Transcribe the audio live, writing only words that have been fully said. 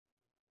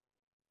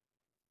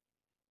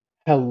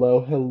Hello,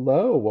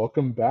 hello.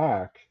 Welcome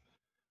back.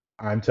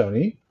 I'm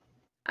Tony,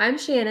 I'm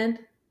Shannon.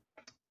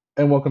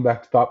 and welcome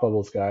back to Thought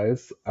Bubbles,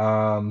 guys.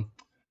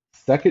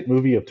 Second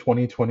movie of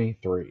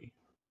 2023,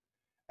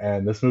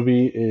 and this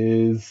movie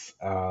is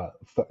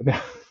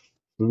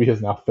movie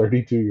is now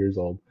 32 years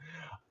old.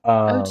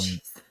 Oh, Um,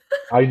 jeez.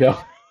 I know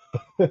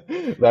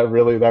that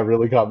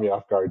really caught me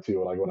off guard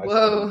too. Like when I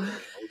saw the movie,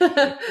 Whoa. I was just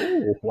like,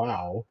 oh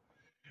wow.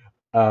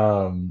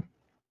 Um,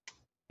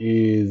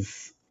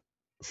 is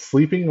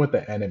Sleeping with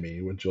the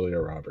Enemy with Julia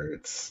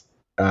Roberts.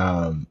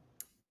 Um,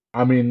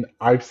 I mean,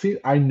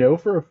 I know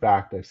for a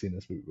fact I've seen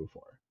this movie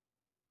before.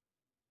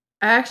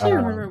 I actually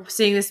Um, remember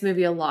seeing this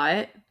movie a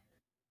lot.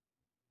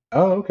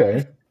 oh, I,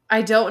 okay.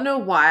 I don't know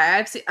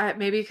why.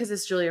 Maybe because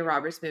it's Julia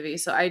Roberts movie,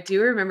 so I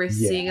do remember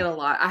seeing it Yeah. a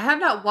lot. I have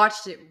not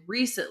watched it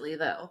recently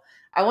though.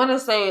 I want to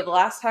say the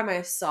last time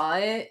I saw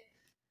it,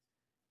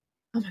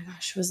 oh my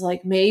gosh, was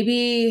like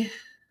maybe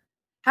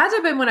had to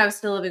have been when I was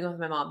still living with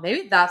my mom.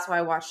 Maybe that's why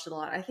I watched it a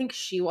lot. I think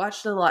she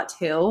watched it a lot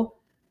too. Okay.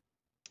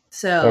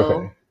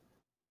 So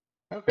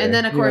and Okay.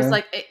 then of course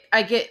Yeah.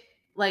 I get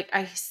like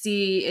I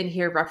see and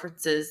hear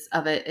references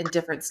of it in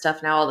different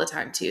stuff now all the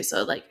time too,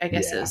 so like I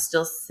guess it was Yeah.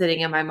 still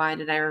sitting in my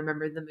mind and I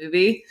remembered the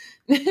movie.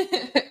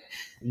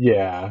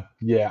 Yeah.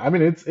 Yeah. I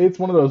mean, it's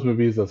one of those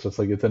movies that's just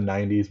like it's a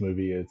 '90s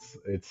movie.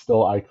 It's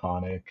still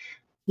iconic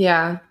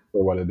Yeah.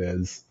 for what it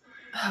is.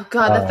 Oh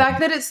god, the fact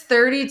Um, that it's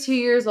 32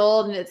 years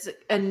old and it's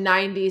a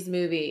 90s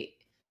movie.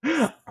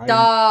 I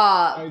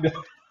Stop. I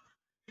know.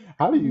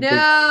 How do you think I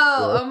would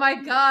No. feel? Oh my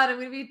god, I'm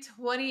going to be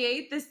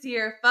 28 this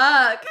year.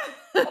 Fuck.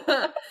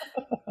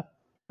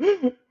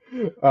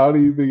 How do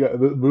you think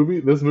the movie?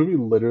 This movie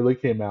literally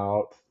came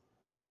out.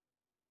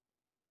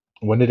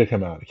 When did it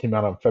come out? It came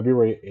out on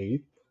February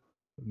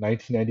 8th,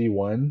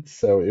 1991.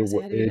 So Yes,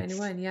 it had to be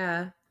 91.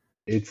 Yeah.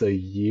 it's a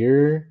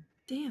year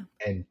Damn.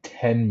 and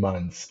 10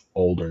 months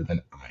older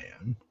than I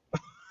am.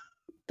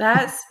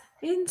 That's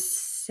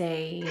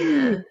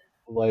insane.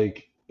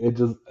 Like it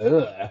just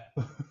ugh.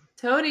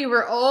 Tony,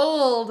 we're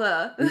old. We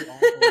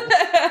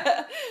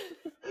are old.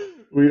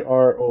 We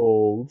are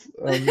old.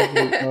 I'm just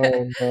like,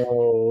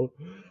 oh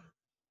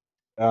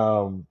no.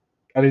 Um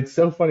and it's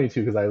so funny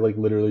too because I like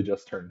literally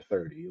just turned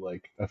 30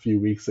 like a few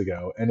weeks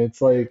ago and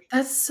it's like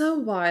That's so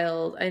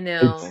wild. I it's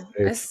know.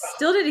 I it's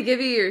still need to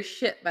give you your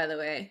shit, by the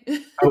way.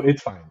 oh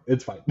it's fine.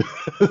 It's fine.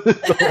 Don't worry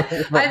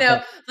I about know.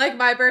 that. Like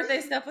my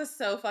birthday stuff was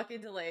so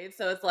fucking delayed,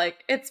 so it's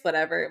like it's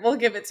whatever. We'll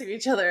give it to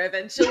each other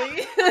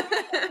eventually.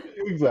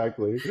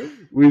 Exactly.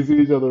 We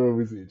see each other when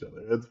we see each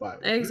other. It's fine.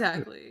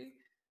 Exactly.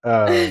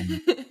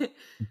 Um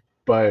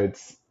but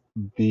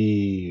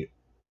the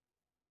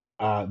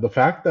the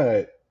fact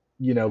that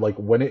like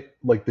when it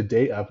like the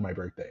day of my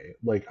birthday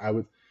like I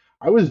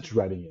was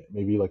dreading it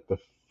maybe like the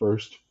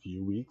first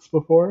few weeks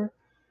before.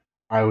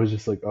 I was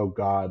just like, oh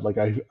god, like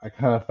I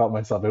kind of felt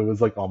myself, it was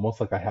like almost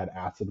like I had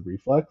acid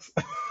reflux.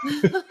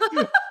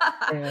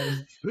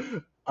 And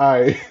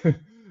I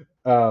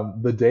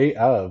the day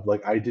of,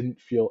 like, I didn't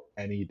feel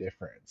any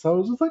different, so I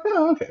was just like,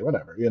 oh, okay,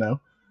 whatever. I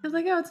was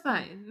like, oh, it's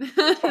fine. It's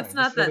It's fine, just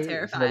not that another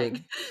year, just another,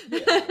 terrifying.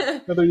 yeah,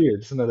 another year,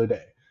 just another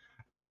day.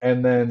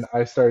 And then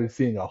I started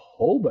seeing a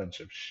whole bunch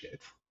of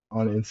shit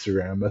on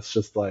Instagram that's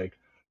just like,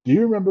 do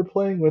you remember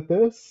playing with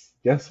this?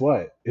 Guess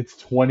what? It's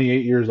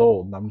 28 years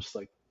old. And I'm just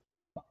like,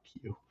 fuck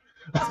you.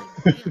 It's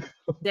like,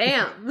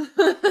 damn.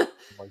 Damn.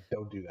 Like,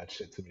 don't do that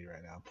shit to me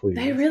right now, They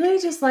please. really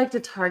just like to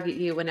target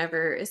you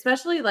whenever,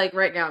 especially like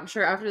right now. I'm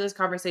sure after this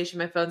conversation,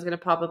 my phone's going to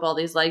pop up all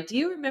these like, do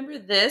you remember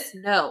this?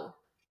 No,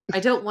 I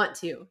don't want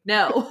to.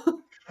 No.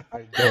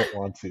 I don't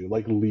want to.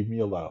 Like, leave me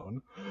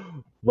alone.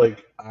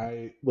 Like,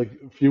 like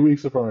a few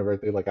weeks before my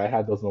birthday, like, I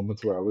had those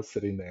moments where I was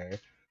sitting there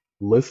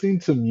listening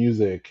to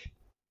music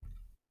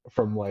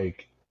from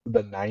like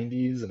the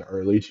 90s and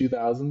early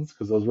 2000s,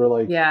 because those were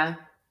like, Yeah.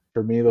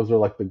 for me, those were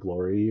like the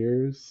glory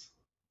years.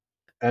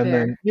 And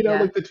then, Fair.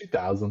 Yeah. like the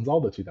 2000s, all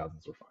the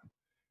 2000s were fun.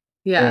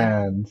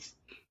 Yeah. And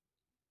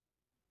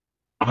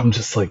I'm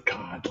just like,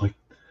 God, like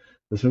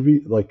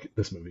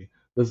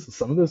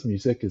some of this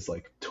music is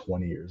like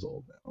 20 years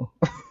old now.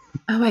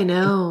 Oh, I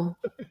know.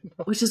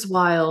 Which is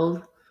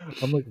wild.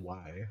 I'm like,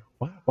 why?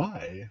 Why am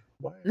I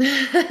doing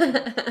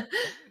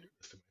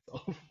this to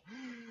myself?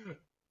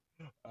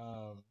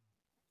 Um,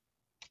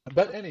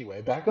 but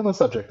anyway, back on the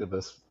subject of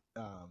this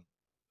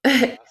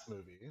last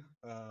movie.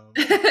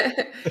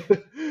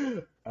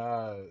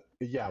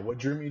 Yeah, what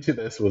drew me to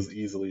this was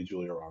easily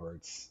Julia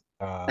Roberts.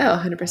 Oh, I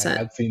 100%.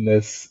 had seen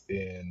this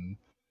in,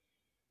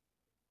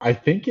 I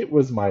think it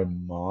was my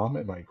mom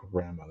and my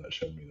grandma that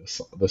showed me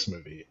this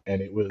movie,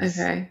 and it was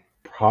Okay.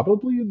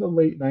 probably in the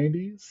late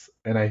 '90s,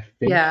 and I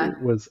think Yeah.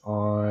 it was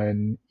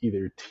on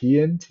either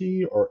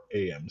TNT or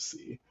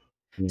AMC.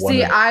 One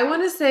See, of the, I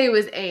want to say it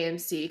was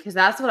AMC because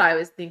that's what I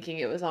was thinking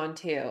it was on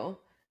too.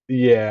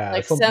 yeah,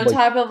 Like something some like,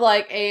 type of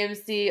like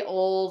AMC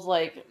old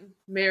like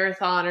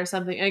marathon or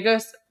something. I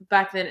guess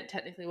back then it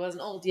technically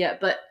wasn't old yet,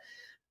 but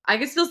I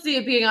could still see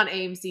it being on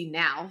AMC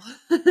now.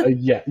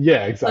 yeah,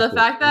 yeah, So the exactly.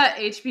 fact that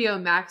HBO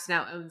Max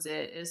now owns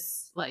it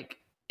is like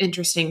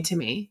interesting to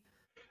me.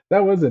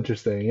 That was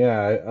interesting.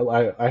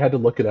 Yeah, I had to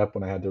look it up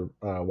when I had to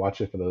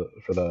watch it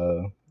for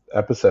the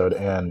episode,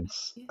 and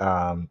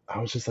I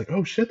was just like,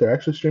 oh shit, they're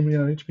actually streaming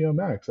on HBO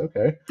Max.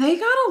 Okay, They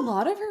got a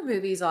lot of her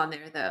movies on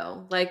there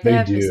though. Like they they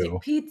have Mystic do.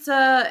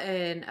 Pizza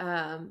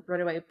and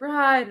Runaway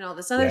Bride and all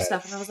this other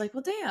stuff. And I was Yes. like,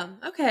 well, damn,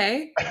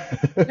 okay.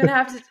 I'm gonna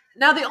have to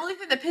now the only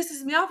thing that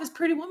pisses me off is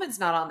Pretty Woman's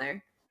not on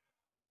there.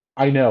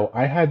 I know.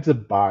 I had to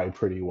buy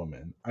Pretty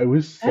Woman. I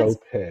was so That's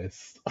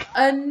pissed.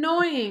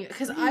 annoying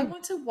because I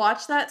want to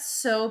watch that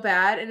so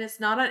bad and it's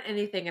not on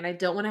anything and I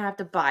don't want to have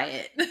to buy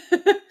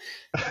it.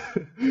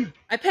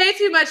 I pay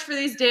too much for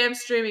these damn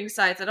streaming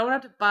sites. I don't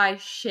want to have to buy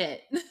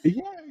shit.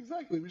 Yeah,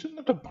 exactly. We shouldn't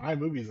have to buy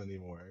movies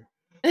anymore.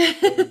 Like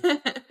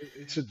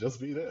it should just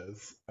be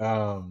this.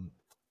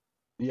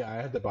 Yeah, I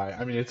had to buy it.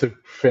 I mean, it's a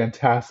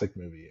fantastic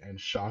movie, and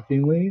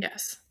shockingly,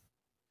 Yes.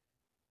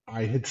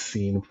 I had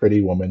seen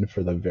Pretty Woman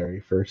for the very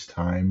first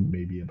time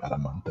maybe about a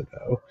month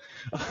ago.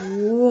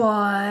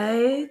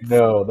 What?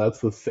 No, that's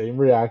the same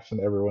reaction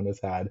everyone has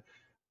had.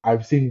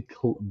 I've seen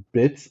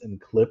bits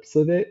and clips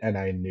of it, and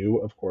I knew,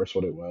 of course,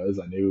 what it was.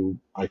 I knew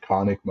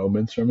iconic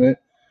moments from it,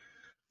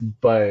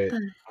 but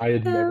The I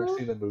had never hell?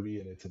 seen the movie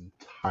in its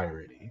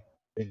entirety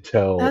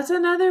until That's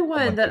another a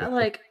one month that ago.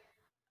 like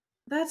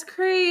that's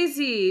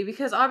crazy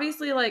because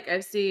obviously like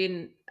I've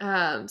seen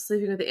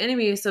Sleeping with the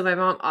Enemy, so my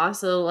mom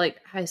also like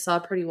I saw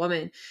Pretty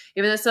Woman.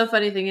 Even that's so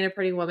funny thinking of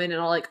Pretty Woman and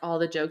all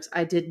the jokes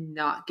I did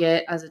not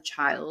get as a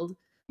child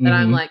that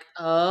I'm Hmm. like,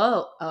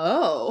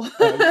 oh,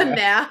 Yeah.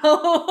 now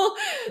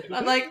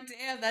I'm like,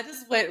 damn, that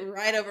just went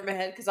right over my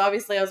head because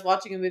obviously I was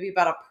watching a movie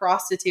about a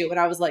prostitute when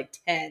I was like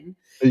 10.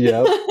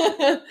 Yep.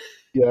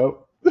 Yep.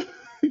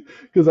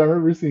 Because I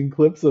remember seeing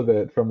clips of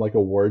it from like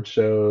award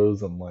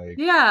shows and like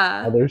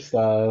Yeah. other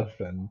stuff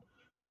and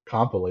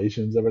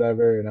compilations or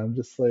whatever, and I'm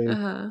just like,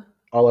 Uh-huh.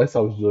 all I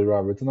saw was Julie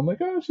Roberts, and I'm like,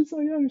 oh, she's so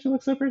young, she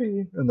looks so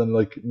pretty, and then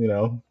like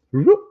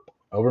whoop,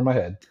 over my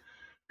head.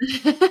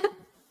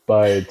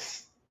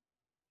 But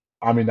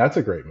I mean, that's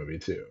a great movie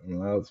too. I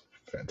mean, that was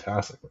a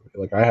fantastic movie.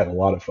 Like I had a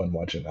lot of fun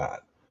watching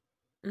that.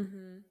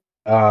 hmm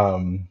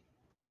Um,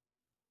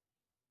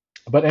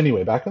 but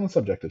anyway, back on the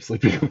subject of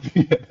sleeping with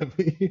the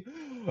enemy.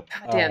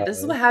 God damn, this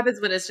is Uh, what happens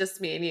when it's just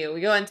me and you.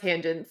 We go on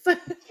tangents.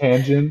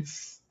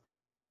 tangents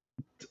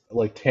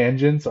like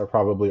tangents are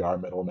probably our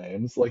middle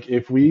names. Like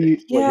if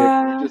we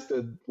Yeah. just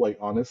did like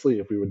honestly,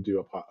 if we would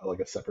do like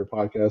a separate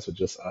podcast with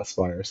just us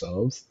by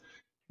ourselves,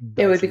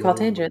 It would that's be called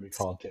literally what we tangents.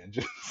 call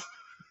tangents.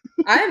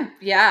 I'm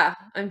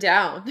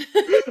down.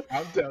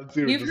 I'm down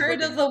too. You've Just heard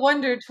of fucking the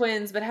Wonder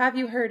Twins, but have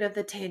you heard of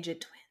the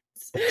Tangent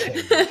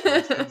tangent twins.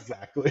 Twins?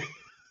 Exactly.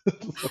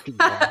 Just fucking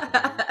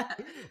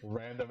rambling,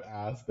 random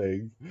ass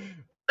things.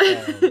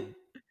 Um,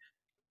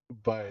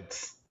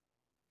 but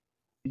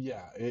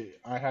yeah,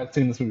 I had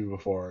seen this movie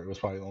before. It was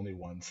probably only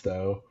once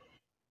though.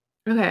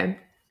 Okay.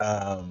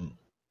 Um,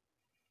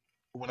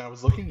 when I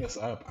was looking this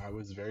up, I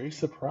was very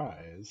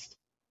surprised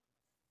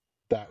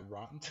that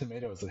Rotten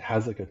Tomatoes it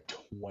has like a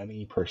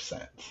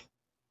 20%.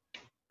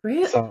 So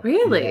yeah,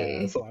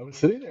 Really? so I was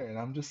sitting there and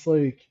I'm just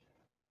like,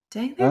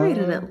 Dang, they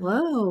rated it um,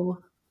 low.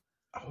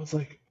 I was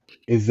like,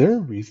 is there a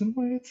reason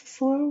why it's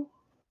slow?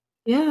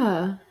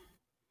 Yeah.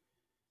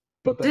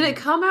 But Did it then,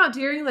 come out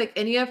during like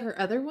any of her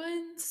other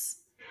ones?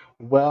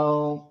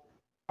 well,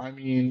 I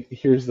mean,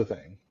 here's the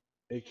thing.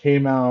 It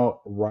came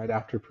out right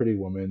after Pretty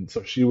Woman,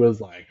 so she was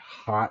like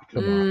hot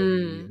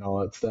commodity and Mm. all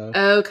that stuff.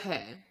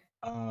 Okay.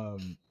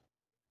 Um,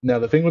 Now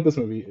the thing with this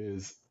movie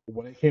is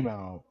when it came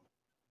out,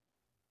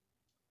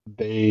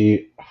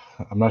 they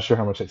I'm not sure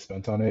how much they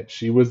spent on it.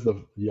 She was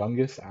the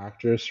youngest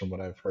actress from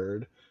what I've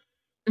heard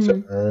to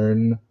Mhm.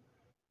 earn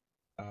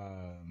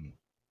um,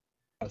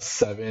 a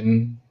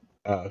seven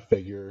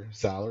figure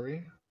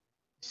salary.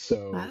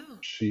 So Wow.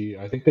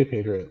 I think they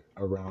paid her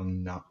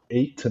around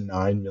 8 to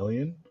 9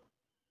 million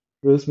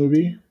for this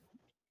movie, Damn.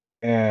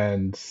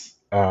 and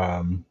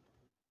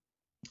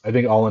I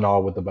think all in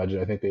all with the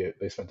budget, I think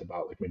they spent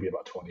about like maybe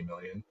about 20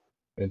 million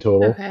in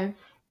total. Okay.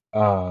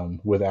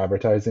 With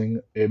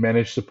advertising. It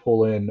managed to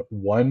pull in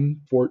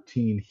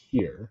 114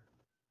 here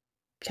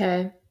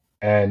Okay.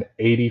 and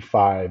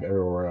 85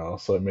 everywhere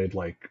else. So it made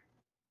like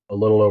a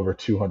little over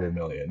 200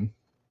 million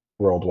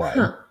worldwide.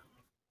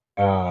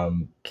 Huh.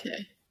 Um,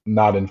 Okay.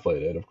 Not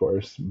inflated, of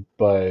course,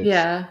 but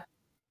Yeah.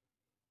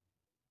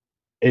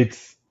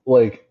 it's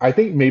like I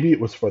think maybe it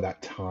was for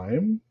that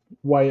time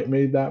why it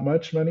made that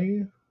much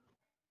money.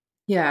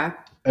 Yeah.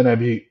 And I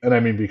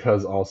mean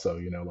because also,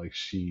 like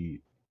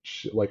she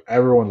like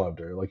everyone loved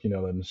her. Like,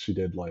 then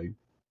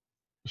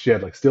she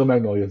had like Steel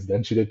Magnolias,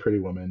 then she did Pretty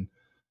Woman,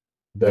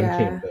 then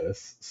came Yeah.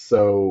 this.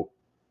 So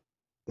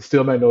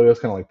Steel Magnolias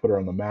kind of like put her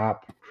on the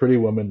map. Pretty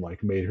Woman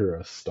like made her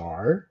a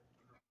star,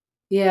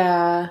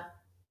 Yeah.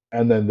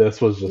 and then this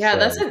was just Yeah,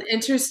 that's like an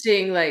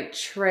interesting like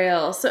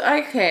trail. So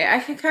okay, I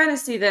can kind of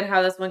see then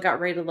how this one got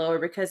rated lower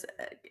because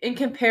in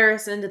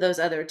comparison to those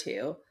other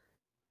two,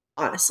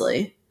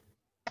 honestly,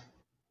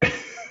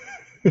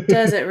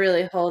 doesn't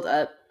really hold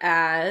up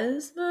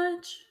as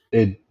much.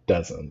 it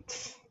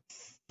doesn't.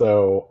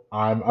 So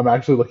I'm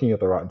actually looking at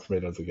the Rotten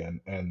Tomatoes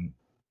again, and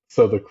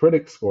So the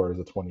critic score is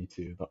a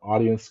 22. The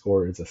audience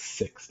score is a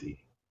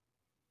 60.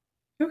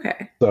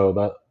 Okay. So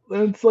that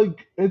it's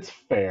like it's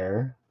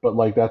fair, but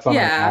like that's on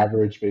an Yeah.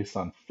 average based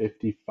on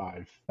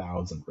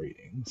 55,000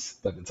 ratings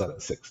that it's at a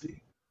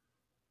 60.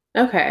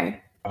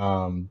 Okay.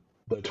 Um,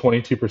 the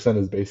 22%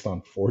 is based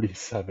on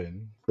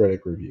 47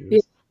 critic Yeah.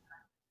 reviews.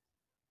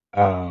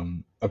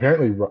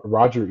 Apparently,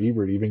 Roger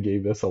Ebert even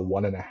gave this a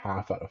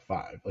 1.5 out of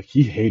 5. Like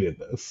he hated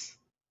this.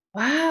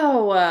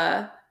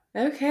 Wow.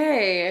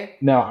 Okay.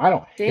 Now, I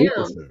don't hate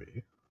this Damn.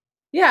 movie.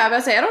 Yeah, I was about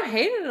to say I don't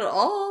hate it at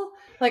all.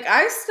 Like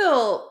I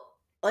still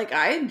like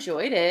I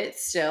enjoyed it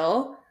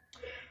still.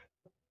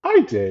 I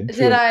did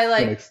Did I to an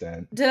like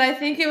extent. did I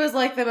think it was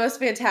like the most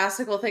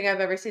fantastical thing I've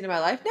ever seen in my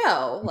life?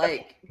 No. No,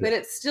 Like, yeah, but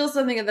it's still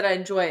something that I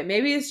enjoy.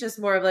 Maybe it's just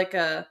more of like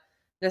a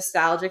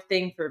nostalgic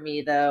thing for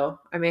me though.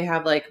 I may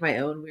have like my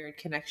own weird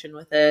connection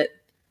with it.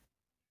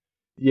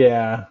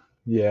 yeah,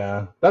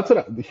 yeah. That's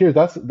what here.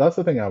 That's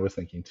the thing I was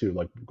thinking too.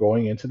 Like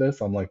going into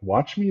this, I'm like,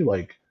 watch me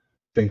like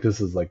think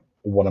this is like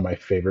one of my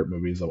favorite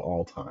movies of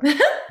all time.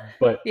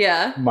 But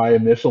Yeah. my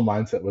initial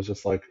mindset was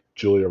just like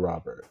Julia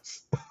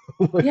Roberts.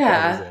 Like that was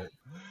Yeah. it.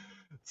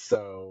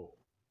 So,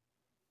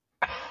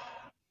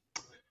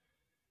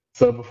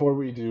 so before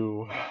we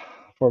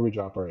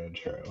drop our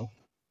intro,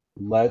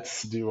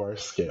 let's do our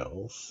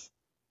scales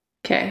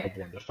Okay. of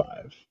 1 to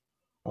 5.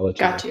 I'll let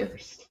you go Got you.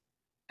 first.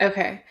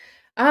 Okay.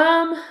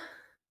 Um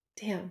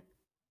damn.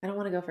 I don't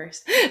want to go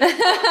first.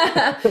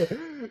 Okay.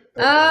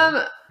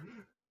 um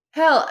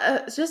hell,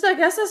 just I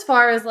guess as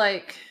far as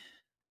like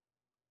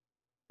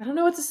I don't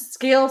know what the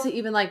scale to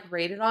even like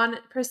rate it on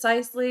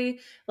precisely.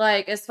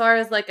 Like as far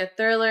as like a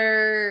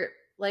thriller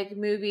like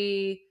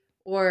movie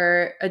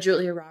or a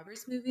Julia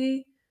Roberts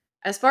movie.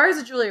 As far as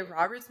a Julia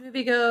Roberts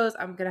movie goes,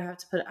 I'm gonna have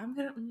to put I'm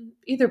gonna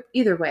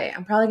either way.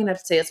 I'm probably gonna have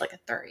to say it's like a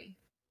 30.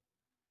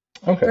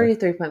 Okay.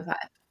 33.5.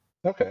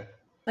 Okay.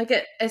 Like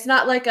it's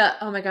not like a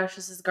oh my gosh,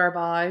 this is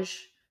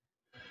garbage,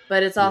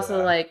 but it's also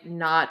Yeah. like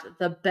not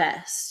the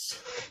best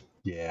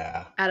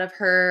Yeah. out of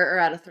her or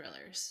out of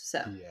thrillers.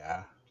 So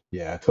Yeah.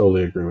 Yeah. I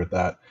totally agree with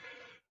that.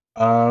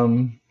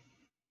 Um,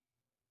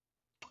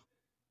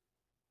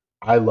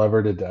 I love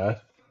her to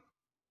death.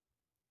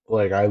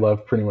 Like I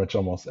love pretty much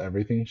almost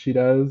everything she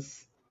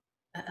does.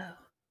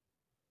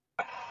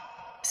 uh-oh.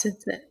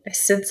 Sense it. I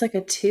sense like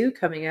a two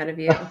coming out of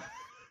you.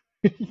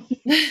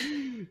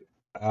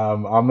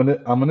 I'm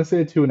gonna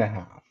say a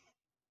 2.5.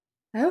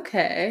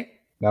 Okay.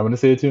 Now I'm gonna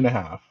say a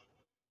 2.5.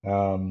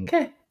 Um,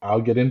 Okay.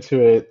 I'll get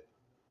into it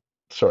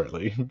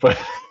shortly, but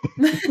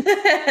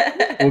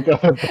we'll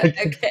kind of break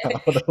it Okay.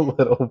 down a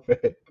little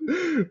bit.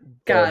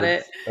 Got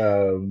it.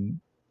 But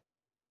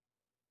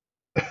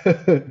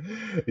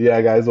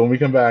yeah, guys, when we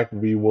come back,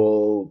 we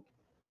will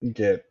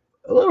get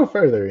a little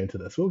further into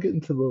this. We'll get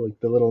into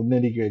the little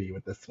nitty gritty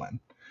with this one.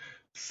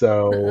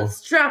 So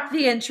Let's drop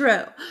the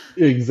intro.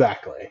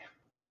 exactly.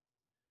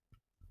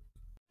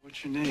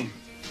 What's your name?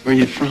 Where are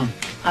you from?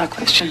 Our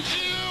question.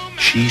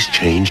 She's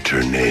changed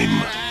her name,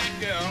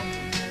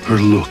 her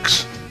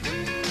looks,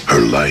 her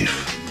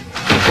life.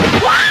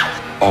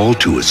 All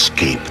to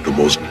escape the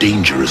most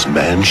dangerous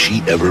man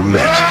she ever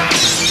met.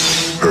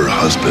 Her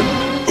husband.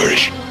 Where is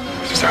she?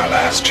 This is our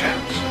last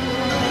chance.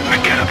 I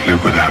can't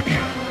live without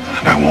you,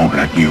 and I won't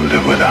let you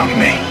live without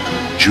me.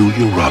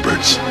 Julia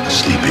Roberts,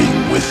 sleeping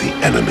with the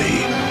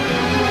enemy.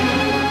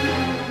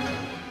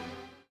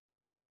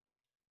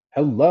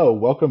 Hello,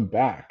 welcome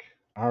back.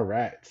 All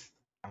right.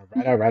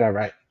 All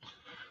right.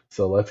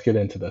 So let's get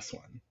into this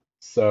one.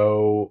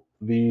 So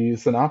the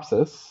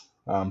synopsis,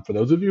 for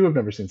those of you who have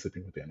never seen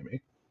Sleeping with the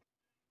Enemy,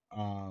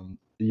 a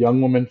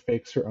young woman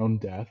fakes her own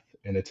death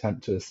in an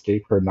attempt to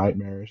escape her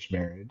nightmarish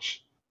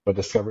marriage, but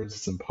discovers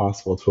it's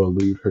impossible to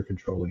elude her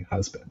controlling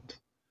husband.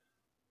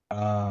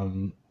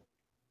 Um,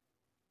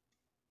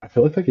 I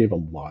feel like I gave a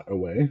lot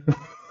away.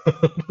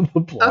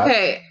 The plot.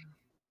 Okay.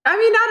 I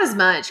mean, not as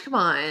much. Come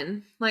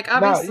on. Like, No,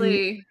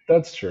 obviously.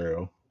 that's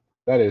true.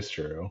 That is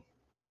true.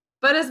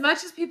 But as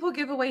much as people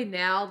give away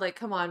now, like,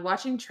 come on,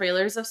 watching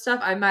trailers of stuff,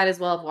 I might as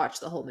well have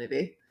watched the whole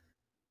movie.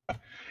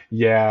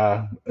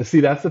 Yeah.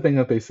 See, that's the thing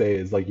that they say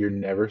is like you're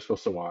never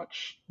supposed to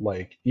watch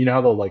like you know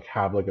how they'll like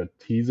have like a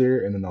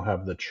teaser and then they'll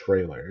have the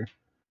trailer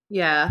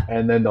Yeah.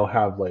 and then they'll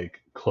have like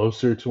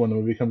closer to when the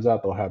movie comes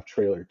out they'll have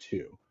trailer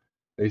 2.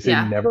 They say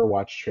Yeah. never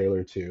watch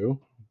trailer 2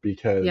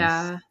 because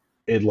Yeah.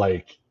 it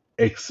like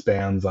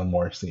expands on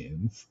more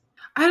scenes.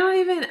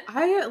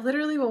 I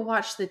literally will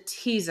watch the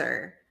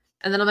teaser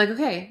and then I'm like,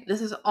 okay,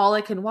 this is all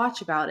I can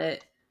watch about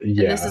it. And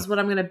this Yeah. is what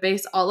I'm going to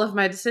base all of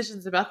my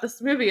decisions about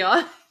this movie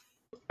on.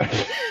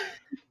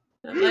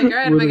 I'm like, all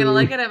right, am I going to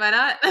like it? Am I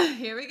not?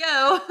 Here we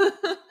go.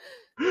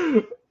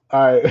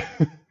 I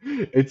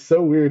it's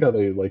so weird how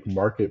they like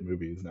market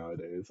movies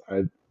nowadays.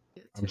 I'm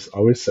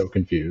always so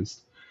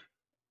confused.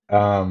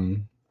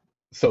 Um,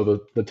 so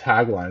the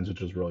taglines,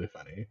 which was really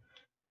funny.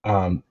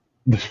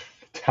 The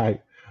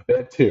tag they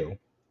had two.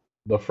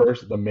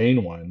 The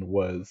main one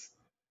was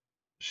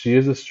she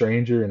is a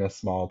stranger in a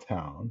small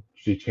town.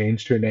 She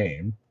changed her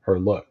name, her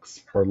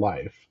looks, her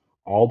life,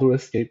 all to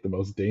escape the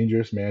most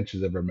dangerous man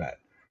she's ever met,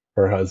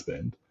 her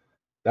husband.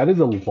 That is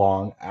a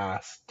long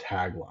ass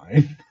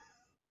tagline.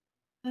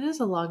 That is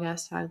a long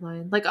ass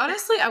tagline. Like,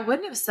 honestly, I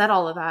wouldn't have said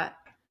all of that.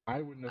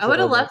 I wouldn't have I said would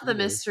all have that left the either.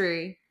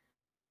 mystery.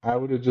 I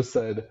would have just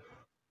said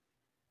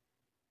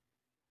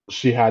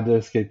she had to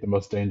escape the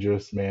most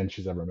dangerous man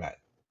she's ever met,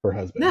 her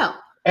husband. No,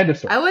 End of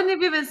story. I wouldn't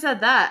have even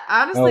said that.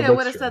 Honestly, Oh, I that's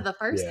would have true. said the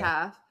first Yeah.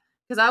 half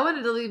because I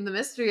wanted to leave the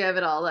mystery of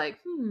it all. Like,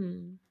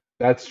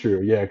 That's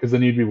true, yeah, because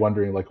then you'd be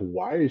wondering, like,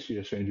 why is she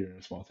a stranger in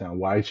a small town?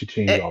 Why did she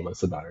change all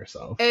this about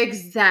herself?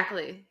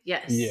 Exactly.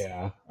 Yes.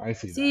 Yeah, I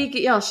see See, that.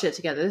 get y'all shit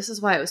together. This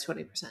is why it was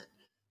 20%.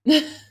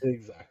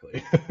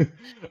 Exactly.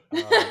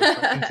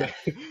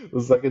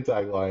 The second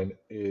tagline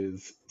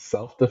is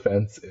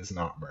self-defense is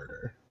not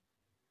murder.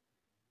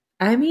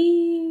 I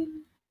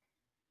mean.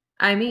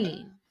 Yeah,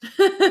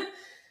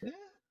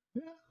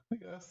 I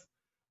guess.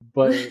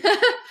 But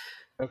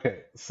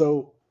okay,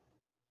 so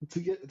to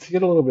get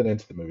a little bit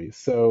into the movie,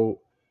 so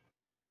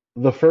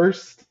the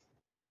first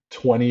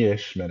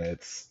 20-ish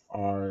minutes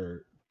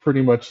are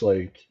pretty much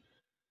like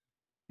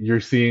you're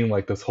seeing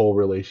like this whole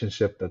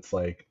relationship that's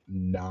like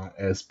not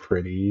as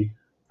pretty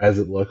as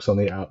it looks on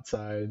the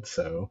outside.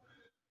 So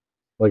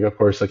like of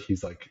course like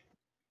he's like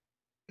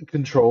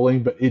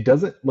controlling, but it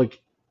doesn't like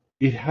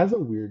it has a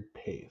weird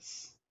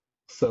pace.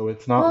 So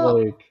it's not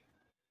Well, like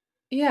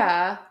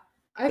yeah.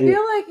 I it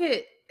feel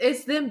like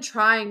it's them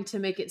trying to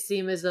make it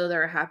seem as though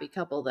they're a happy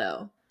couple,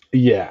 though.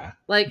 yeah.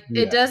 Like,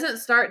 Yeah. it doesn't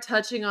start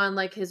touching on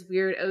like his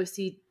weird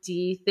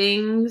OCD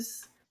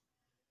things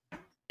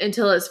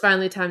until it's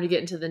finally time to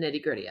get into the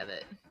nitty gritty of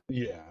it.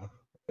 Yeah.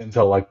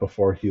 Until like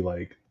before he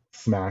like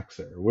smacks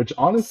her, which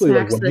honestly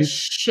Smacks like the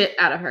shit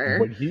out of her.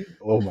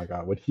 oh my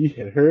god, when he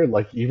hit her,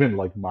 like even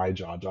like my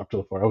jaw dropped to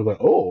the floor. I was like,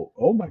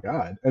 oh my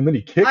god. And then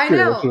he kicked I her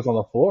when know. she was on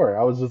the floor.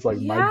 I was just like,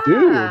 my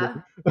Yeah.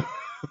 dude.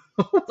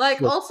 Like,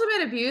 So-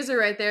 ultimate abuser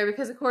right there,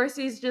 because of course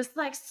he's just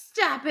like,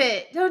 stop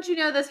it. Don't you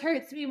know this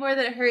hurts me more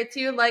than it hurts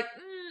you? Like,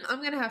 I'm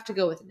going to have to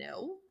go with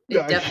no. It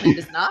Yeah, definitely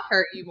does not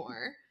hurt you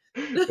more.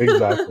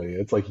 Exactly.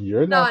 It's like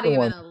you're not Not the even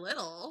one. a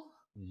little.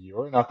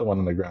 You're not the one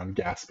on the ground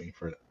gasping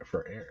for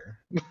air.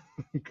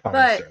 Kind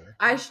But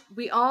sir.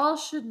 we all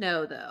should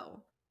know,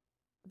 though,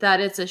 that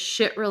it's a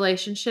shit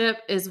relationship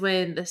is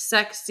when the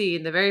sex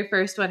scene, the very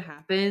first one,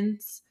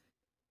 happens,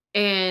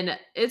 and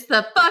it's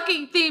the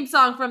fucking theme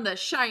song from The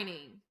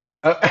Shining.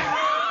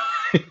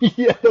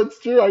 Yeah, that's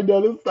true. I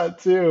noticed that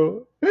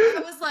too.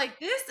 I was like,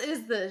 this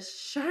is the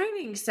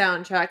Shining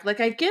soundtrack.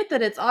 Like, I get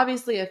that it's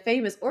obviously a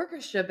famous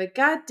orchestra, but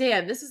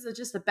goddamn, this is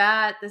just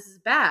this is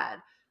bad.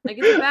 Like,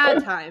 it's a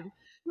bad time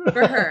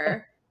for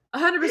her.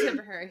 100%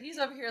 for her. He's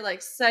over here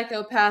like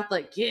psychopath,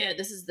 like, yeah,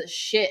 this is the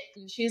shit.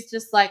 And she's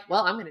just like,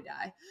 well, I'm gonna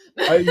die.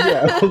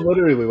 Yeah,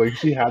 literally, like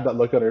she had that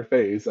look on her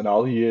face, and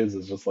all he is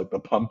just like the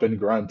pump and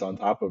grunt on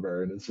top of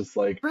her, and it's just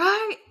like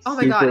Right? Oh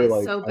my super god, it's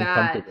like so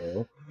bad.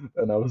 uncomfortable.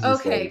 And I was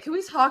just Okay, like, can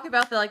we talk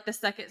about the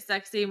second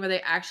sex scene where they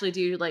actually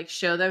do like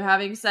show them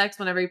having sex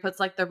whenever he puts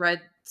like the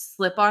red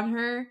slip on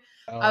her?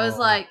 I was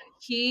like,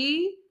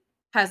 he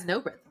has no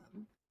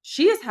rhythm.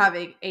 She is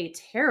having a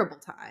terrible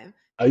time.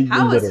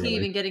 How is he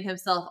even getting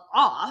himself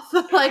off?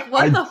 Like,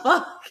 what the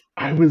fuck?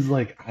 I was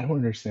like, I don't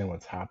understand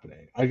what's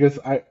happening. I guess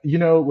like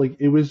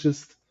it was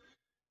just,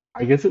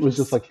 I guess it was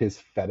just like his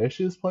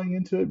fetishes playing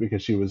into it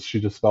because she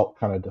just felt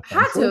kind of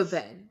defenseless.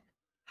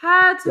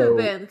 Had to have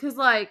been because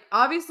like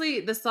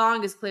obviously the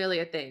song is clearly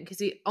a thing because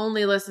he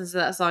only listens to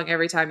that song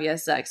every time he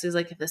has sex. He's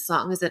like, if the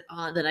song isn't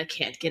on, then I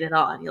can't get it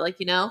on. You're like,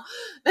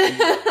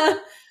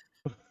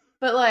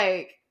 But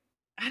like,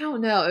 I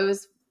don't know. It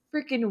was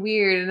freaking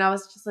weird, and I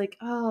was just like,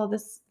 oh,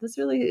 this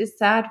really is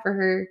sad for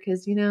her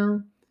because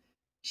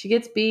she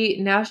gets beat,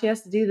 and now she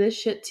has to do this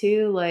shit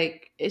too.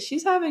 Like,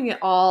 she's having it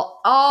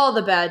all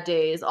the bad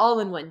days,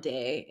 all in one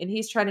day, and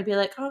he's trying to be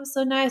like, oh, I'm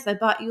so nice. I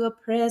bought you a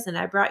present.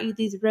 I brought you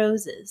these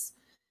roses.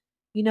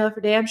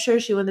 For damn sure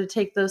she wanted to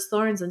take those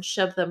thorns and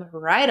shove them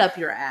right up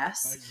your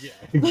ass. Yeah,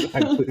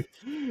 exactly.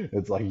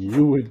 It's like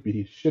you would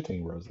be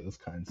shitting roses,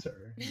 kind sir.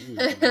 You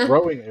would be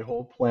growing a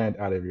whole plant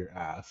out of your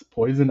ass.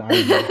 Poison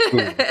ivy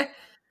food.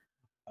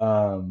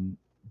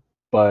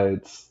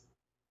 But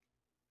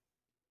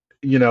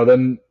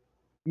then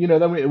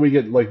we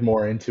get like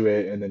more into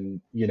it, and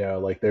then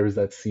like there was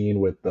that scene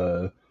with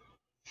the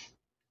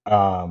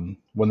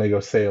when they go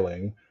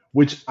sailing.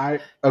 Which so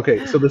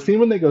the scene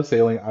when they go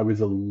sailing, I was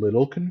a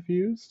little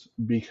confused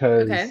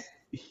because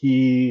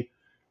he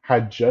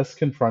had just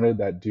confronted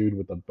that dude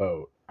with a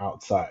boat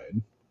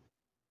outside,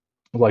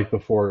 like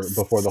before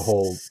the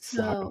whole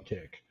slap and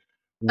kick,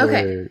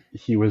 where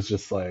he was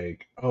just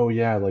like, oh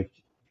yeah, like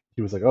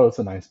he was like, oh, it's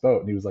a nice boat,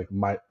 and he was like,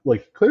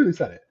 clearly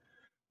said it,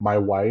 my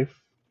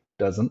wife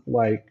doesn't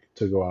like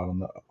to go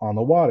out on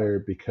the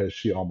water because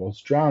she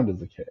almost drowned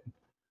as a kid.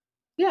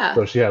 Yeah.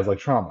 So she has like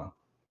trauma.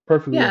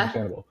 Perfectly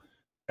understandable.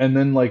 And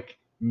then like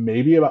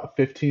maybe about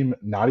 15,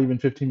 not even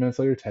 15 minutes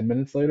later, 10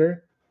 minutes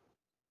later,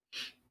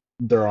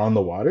 they're on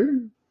the water.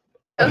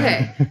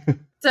 Okay.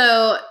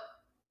 So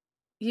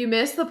you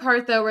missed the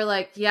part though where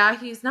like, yeah,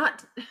 he's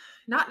not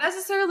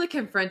necessarily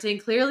confronting.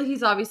 Clearly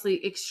he's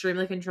obviously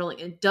extremely controlling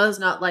and does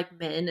not like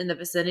men in the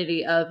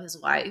vicinity of his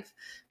wife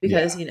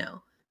because,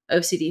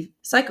 OCD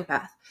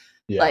psychopath.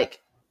 Yeah.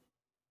 Like,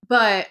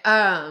 but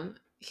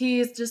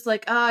he's just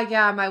like,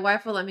 yeah, my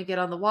wife will let me get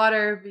on the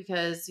water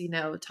because,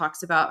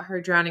 talks about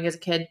her drowning as a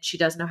kid. She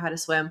doesn't know how to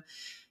swim.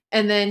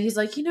 And then he's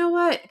like, you know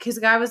what? Because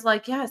the guy was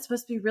like, yeah, it's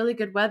supposed to be really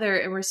good weather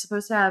and we're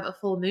supposed to have a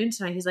full moon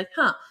tonight. He's like,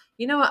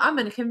 you know what? I'm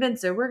going to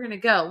convince her. We're going to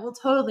go. We'll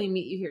totally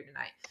meet you here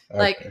tonight. Okay.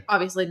 Like,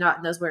 obviously not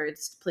in those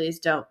words. Please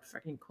don't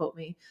freaking quote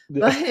me.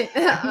 But,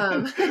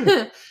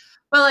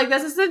 but like,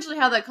 that's essentially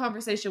how that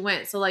conversation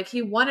went. So like,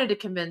 he wanted to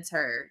convince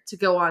her to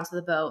go onto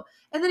the boat.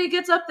 And then he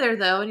gets up there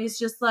though. And he's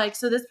just like,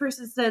 so this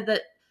person said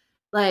that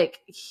like,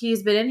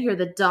 he's been in here,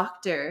 the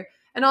doctor,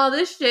 and all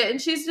this shit. And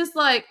she's just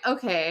like,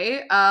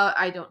 okay,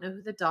 I don't know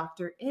who the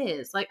doctor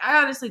is. Like,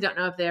 I honestly don't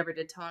know if they ever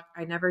did talk.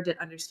 I never did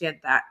understand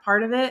that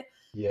part of it.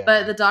 Yeah.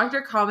 But the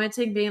doctor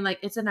commenting, being like,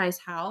 it's a nice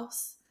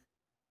house.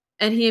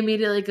 And he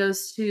immediately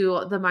goes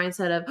to the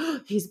mindset of,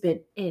 he's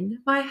been in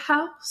my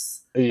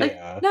house. Yeah.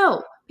 Like,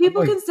 no,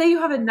 people can say you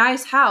have a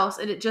nice house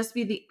and it just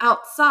be the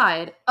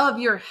outside of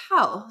your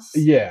house.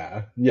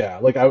 Yeah.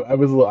 Like I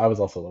was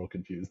also a little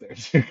confused there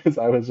too, because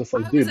I was just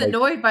like, I was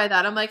annoyed by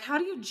that. I'm like, how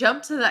do you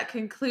jump to that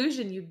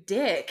conclusion, you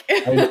dick?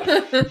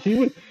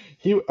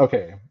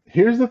 Okay.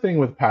 Here's the thing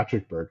with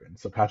Patrick Bergin.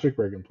 So Patrick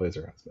Bergin plays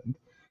her husband.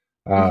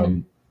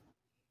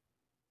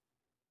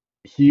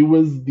 He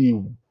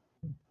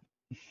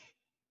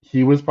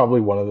was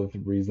probably one of the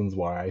reasons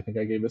why I think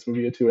I gave this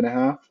movie a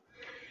 2.5.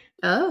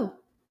 Oh.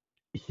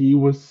 He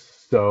was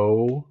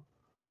so,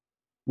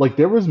 like,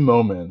 there was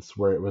moments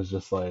where it was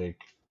just like,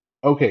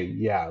 okay,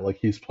 yeah, like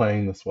he's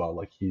playing this well.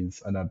 Like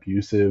he's an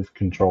abusive,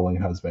 controlling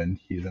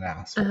husband. He's an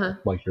asshole.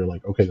 Like you're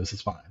like, okay, this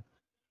is fine.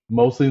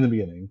 Mostly in the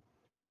beginning.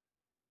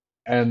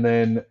 And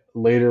then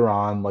later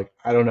on, like,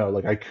 I don't know,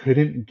 like I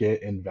couldn't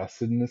get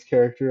invested in this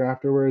character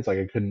afterwards. Like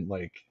I couldn't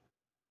like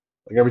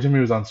every time he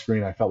was on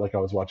screen, I felt like I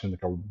was watching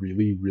like a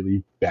really,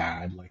 really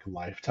bad like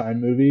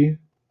Lifetime movie.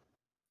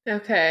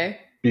 Okay.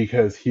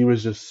 Because he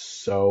was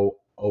just so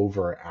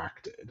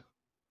overacted.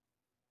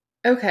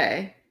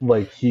 Okay.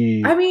 Like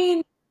he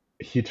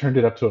turned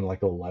it up to an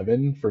like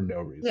 11 for no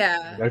reason.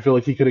 Yeah. Like, I feel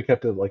like he could have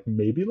kept it like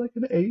maybe like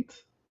an 8.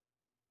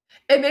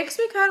 It makes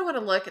me kind of want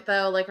to look at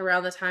though, like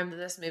around the time that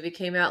this movie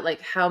came out, like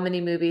how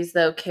many movies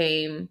though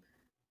came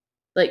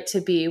like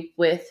to be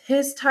with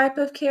his type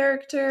of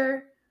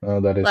character.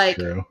 Oh, that is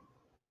true.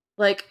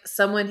 Like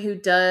someone who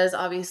does,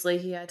 obviously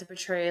he had to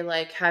portray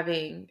like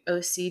having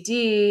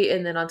OCD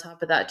and then on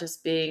top of that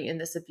just being in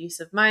this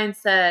abusive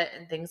mindset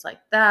and things like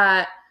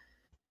that.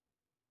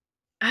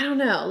 I don't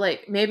know,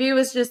 like maybe it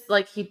was just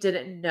like he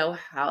didn't know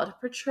how to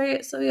portray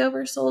it, so he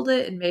oversold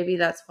it, and maybe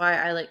that's why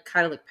I like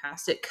kind of look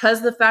past it,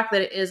 because the fact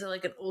that it is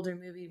like an older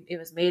movie, it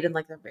was made in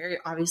like the very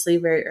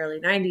early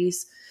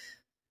 90s,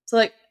 so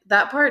like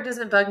that part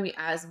doesn't bug me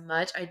as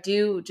much. I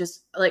do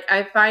just like,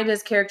 I find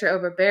his character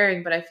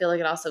overbearing, but I feel like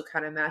it also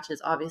kind of matches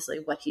obviously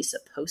what he's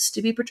supposed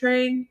to be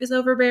portraying is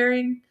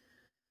overbearing.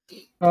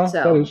 Oh,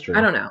 so that is true.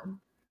 I don't know.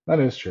 That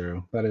is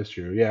true.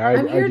 Yeah,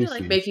 I'm here to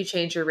like make you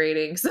change your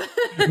ratings.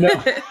 No.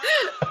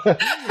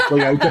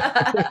 Like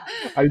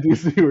I do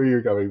see where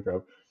you're coming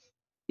from.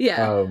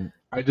 Yeah.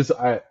 I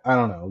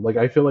don't know. Like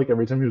I feel like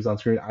every time he was on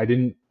screen, I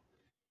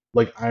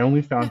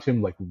only found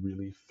him like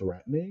really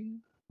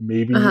threatening,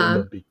 maybe in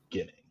the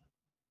beginning.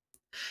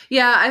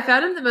 Yeah, I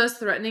found him the most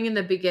threatening in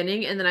the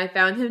beginning, and then I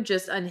found him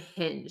just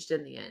unhinged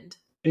in the end.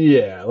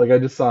 Yeah, like I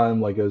just saw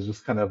him like as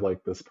just kind of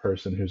like this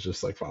person who's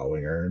just like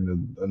following her,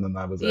 and then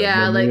that was it.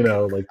 Yeah, then,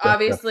 like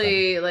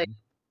obviously, like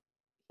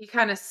he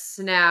kind of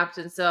snapped,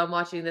 and so I'm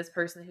watching this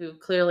person who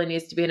clearly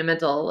needs to be in a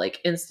mental like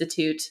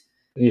institute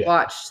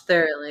watched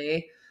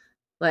thoroughly.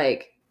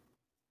 Like,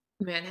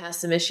 man has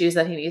some issues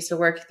that he needs to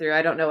work through.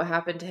 I don't know what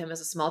happened to him as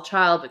a small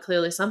child, but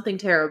clearly something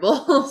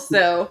terrible.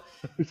 So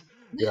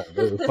yeah,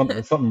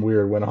 something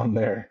weird went on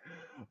there.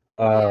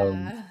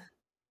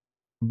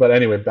 But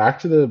anyway, back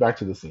to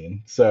the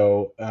scene.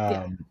 So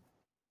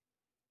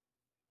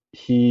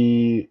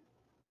he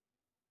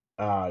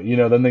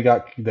then they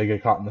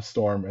get caught in the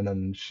storm, and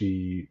then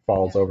she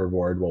falls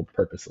overboard. Well,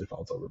 purposely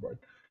falls overboard,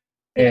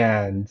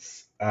 and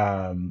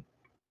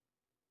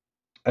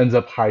ends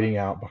up hiding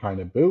out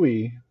behind a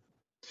buoy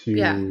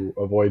to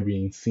avoid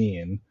being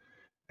seen.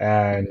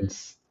 And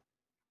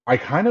I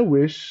kind of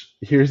wish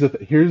here's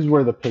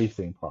where the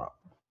pacing plot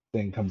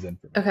thing comes in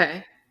for me.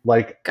 Okay.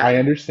 Like I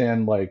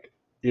understand like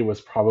it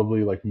was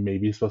probably like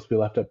maybe supposed to be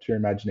left up to your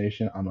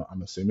imagination.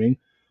 I'm assuming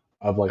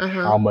of like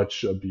how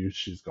much abuse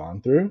she's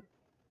gone through.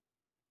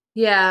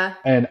 Yeah.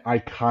 And I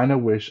kind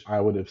of wish I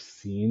would have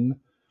seen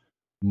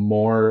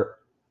more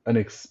an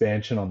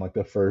expansion on like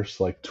the first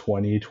like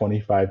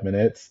 20-25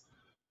 minutes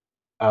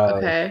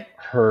of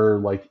her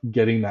like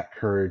getting that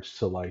courage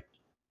to like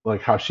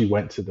how she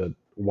went to the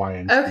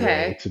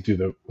YMCA to do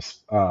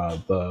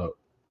the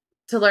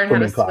to learn how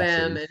to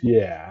classes.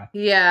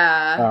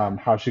 swim.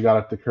 How she got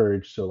up the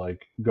courage to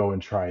like go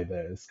and try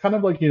this, kind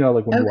of like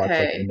like when we watch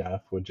like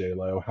Enough with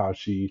J-Lo, how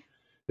it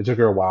took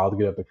her a while to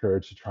get up the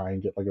courage to try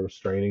and get like a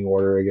restraining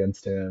order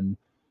against him.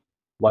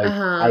 Like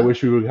I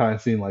wish we would kind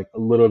of seen like a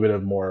little bit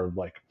of more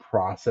like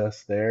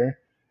process there,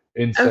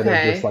 instead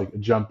of just Okay. like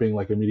jumping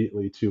like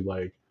immediately to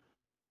like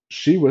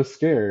she was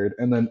scared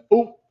and then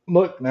oh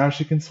look now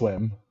she can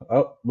swim.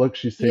 Oh look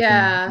she's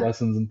taking Yeah.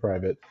 lessons in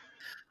private.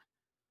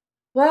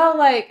 Well,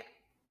 like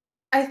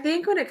I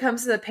think when it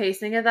comes to the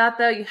pacing of that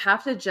though, you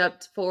have to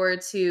jump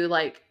forward to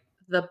like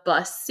the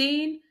bus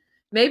scene.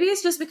 Maybe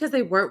it's just because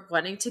they weren't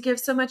wanting to give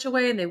so much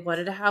away and they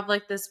wanted to have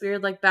like this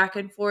weird like back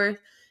and forth.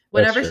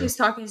 That's Whenever true. she's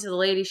talking to the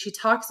lady, she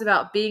talks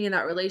about being in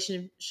that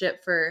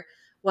relationship for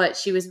what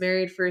she was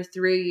married for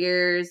 3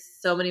 years,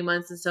 so many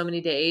months and so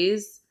many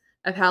days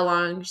of how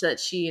long that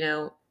she,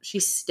 she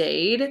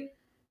stayed.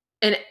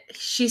 And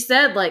she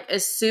said like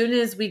as soon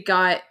as we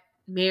got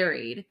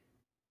married,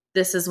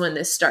 this is when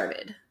this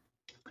started.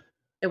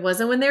 It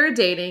wasn't when they were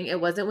dating.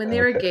 It wasn't when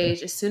they were Okay.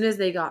 engaged. As soon as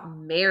they got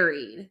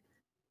married,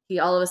 he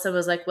all of a sudden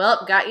was like,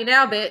 well, got you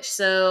now, bitch.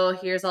 So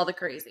here's all the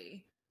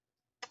crazy.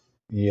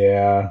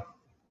 Yeah.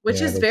 Which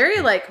Yeah, is that's very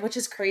true. like, which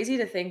is crazy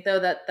to think though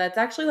that that's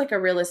actually like a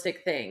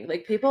realistic thing.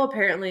 Like people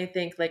apparently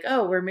think like,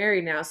 oh, we're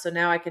married now, so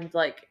now I can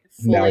like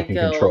Now I fully can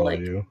go control like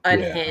you.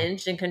 Yeah.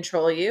 unhinged and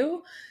control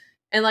you.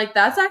 And like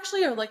that's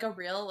actually like a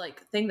real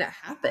like thing that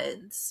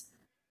happens.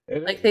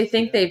 It Like they is.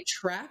 think Yeah. they've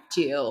trapped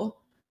you.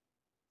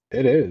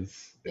 It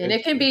is. And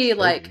it can It's be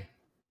like crazy.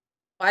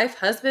 wife,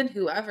 husband,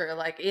 whoever,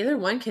 like either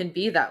one can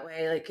be that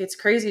way. Like it's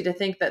crazy to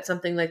think that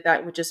something like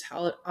that would just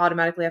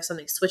automatically have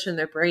something switch in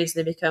their brains.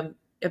 They become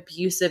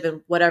abusive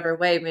in whatever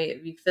way, may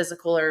it be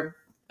physical or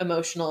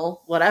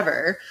emotional,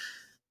 whatever.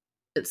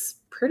 It's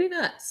pretty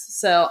nuts.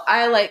 So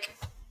I like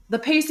the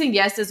pacing,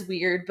 yes, is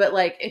weird, but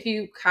like if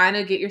you kind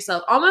of get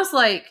yourself almost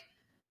like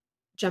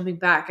jumping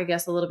back, I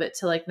guess, a little bit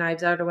to like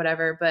Knives Out or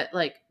whatever, but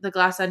like the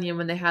Glass Onion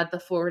when they had the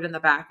forward and the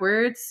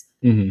backwards,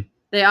 Hmm.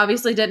 they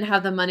obviously didn't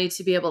have the money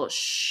to be able to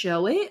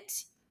show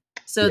it,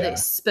 so they Yeah.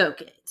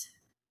 spoke it.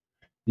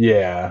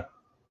 Yeah.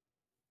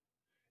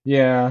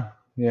 Yeah.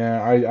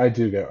 Yeah. I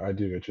do get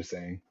what you're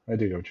saying. I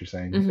do get what you're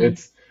saying. Mm-hmm.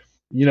 It's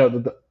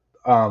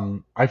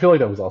I feel like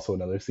that was also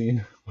another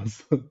scene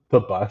was the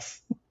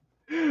bus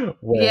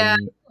Yeah,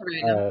 when a little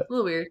random, uh a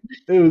little weird.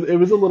 it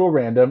was a little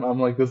random. I'm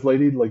like this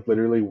lady like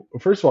literally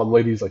first of all the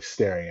lady's like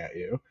staring at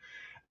you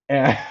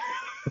and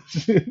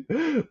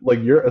like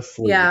you're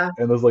asleep Yeah,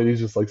 and this lady's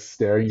just like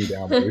staring you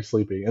down while you're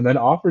sleeping and then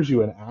offers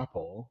you an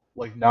apple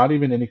like not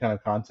even any kind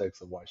of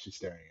context of why she's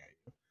staring at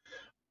you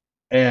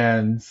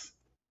and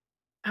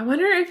I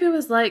wonder if it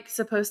was like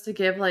supposed to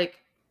give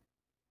like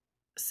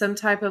some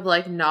type of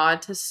like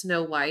nod to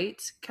Snow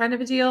White kind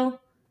of a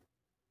deal.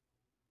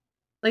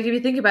 Like if you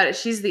think about it,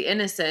 she's the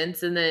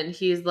innocence, and then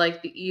he's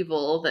like the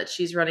evil that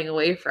she's running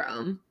away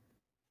from.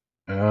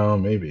 oh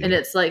And maybe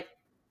it's like,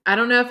 I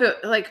don't know if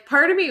it like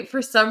part of me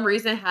for some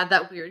reason had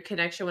that weird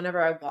connection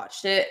whenever I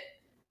watched it.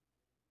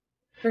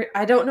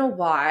 I don't know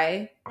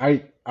why.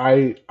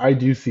 I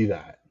do see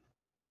that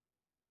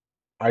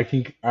I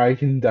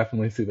can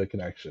definitely see the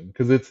connection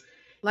because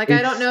Like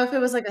I don't it's know if it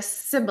was like a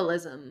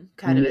symbolism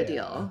kind of a yeah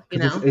deal, you because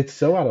know? it's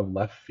so out of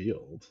left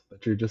field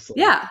that you're just like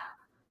Yeah.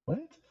 what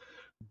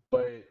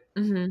but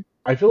Hmm.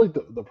 I feel like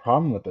the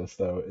problem with this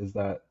though is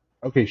that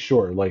okay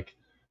sure like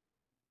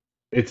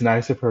it's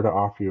nice of her to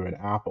offer you an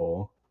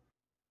apple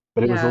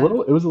but Yeah. it was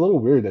a little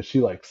weird that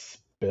she like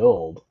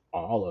spilled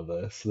all of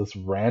this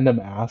random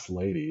ass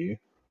lady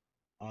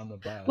on the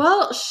bus.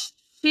 Well,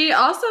 she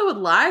also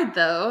lied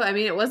though. I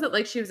mean, it wasn't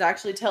like she was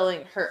actually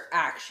telling her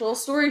actual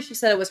story. She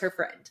said it was her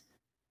friend.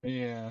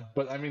 Yeah,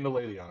 but I mean the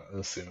lady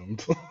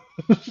assumed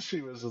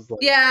she was just like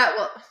Yeah,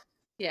 well,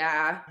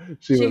 yeah.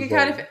 she She was could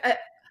kind like of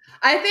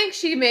I think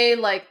she made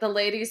like the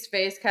lady's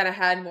face kind of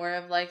had more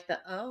of like the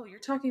oh, you're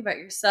talking about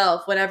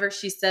yourself whenever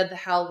she said the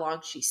how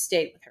long she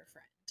stayed with her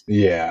friend.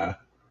 yeah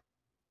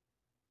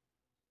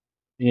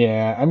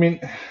yeah I mean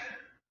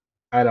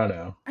I don't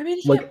know I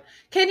mean, like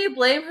can you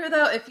blame her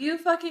though if you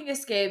fucking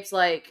escaped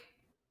like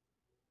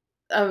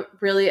a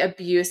really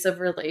abusive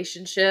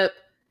relationship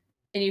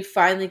and you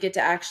finally get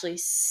to actually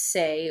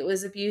say it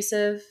was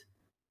abusive?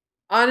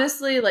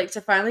 Honestly, like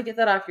to finally get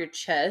that off your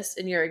chest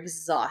and you're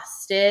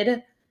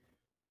exhausted,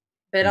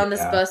 been on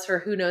this yeah bus for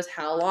who knows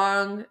how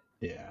long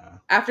yeah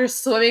after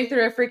swimming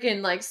through a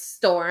freaking like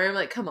storm,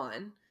 like come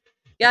on.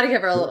 You gotta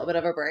give her a little bit true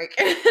of a break.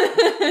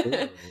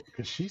 true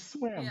because she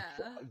swam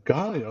for, Yeah.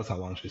 God only knows how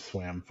long she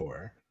swam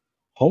for.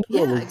 Homegirl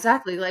Yeah, was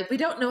exactly. Like we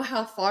don't know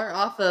how far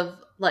off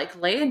of like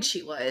land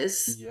she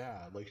was.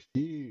 yeah like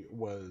she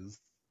was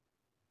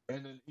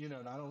and then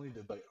not only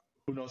did like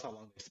who knows how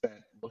long they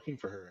spent looking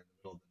for her in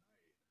the middle of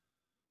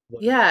the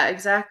night Yeah,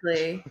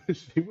 exactly. like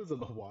she was in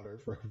the water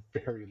for a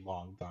very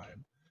long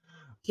time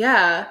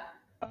Yeah.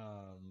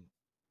 um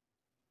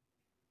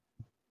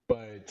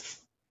but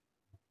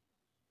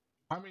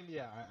I mean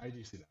yeah I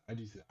do see that I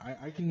do see that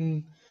I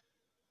can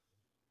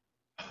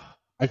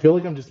I feel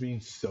like I'm just being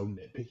so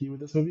nitpicky with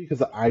this movie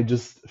because I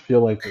just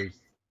feel like there's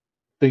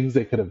things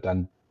they could have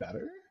done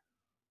better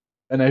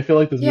and I feel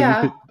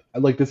Yeah.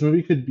 like this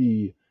movie could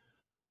be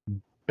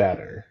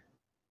better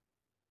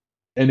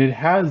and it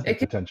has the It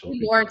could potential to be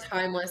be more better.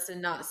 timeless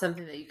and not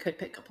something that you could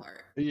pick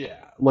apart.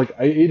 Yeah, like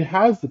it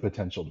has the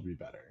potential to be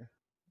better,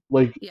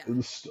 Like, Yeah.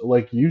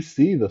 like you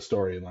see the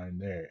storyline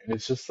there, and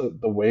it's just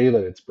the way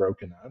that it's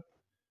broken up.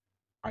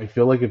 I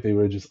feel like if they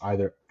would have just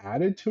either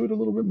added to it a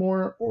little bit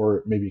more,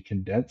 or maybe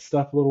condensed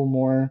stuff a little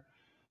more,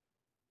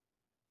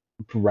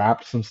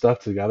 wrapped some stuff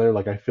together,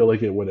 like I feel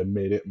like it would have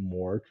made it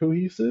more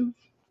cohesive.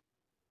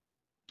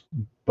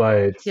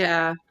 But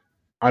Yeah.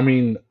 I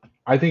mean,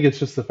 I think it's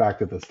just the fact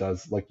that this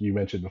does, like you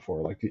mentioned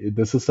before, like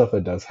this is stuff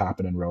that does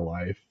happen in real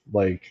life.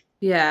 Like,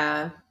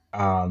 Yeah.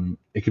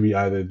 it could be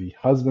either the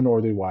husband or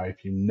the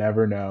wife. You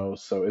never know.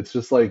 So it's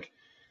just like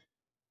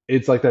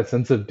it's like that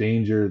sense of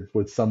danger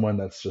with someone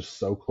that's just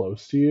so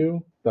close to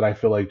you that I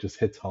feel like just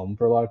hits home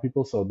for a lot of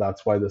people. So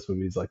that's why this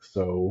movie is like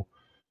so,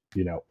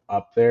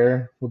 up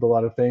there with a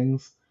lot of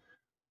things.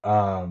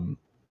 Um,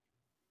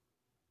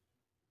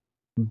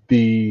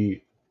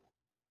 the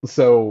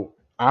so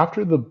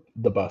after the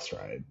bus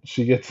ride,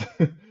 she gets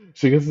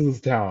she gets to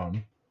this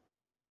town,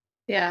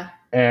 Yeah.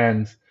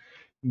 and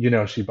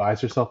she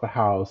buys herself a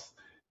house.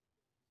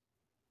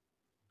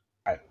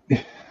 I,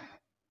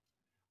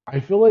 I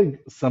feel like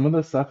some of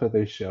the stuff that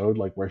they showed,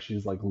 like where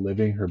she's like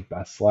living her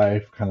best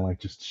life, kind of like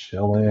just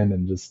chilling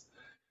and just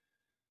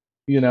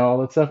all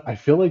that stuff. I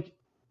feel like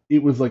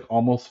it was like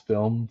almost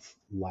filmed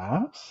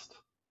last,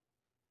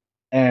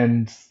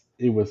 and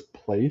it was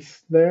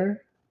placed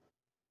there.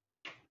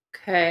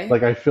 Okay.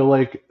 Like I feel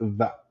like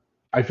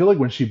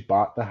when she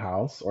bought the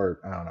house, or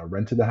I don't know,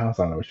 rented the house,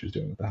 I don't know what she was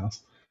doing with the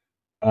house.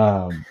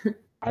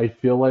 I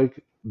feel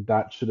like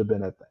that should have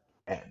been at the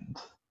end.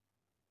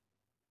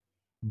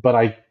 But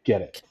I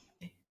get it.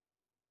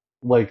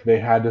 Like they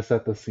had to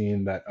set the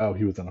scene that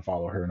he was gonna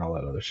follow her and all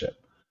that other shit.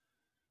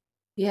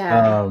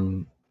 Yeah.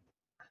 Um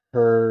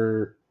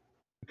her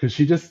because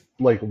she just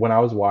like when I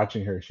was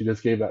watching her, she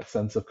just gave that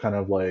sense of kind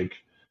of like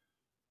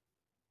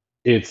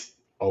it's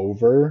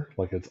over,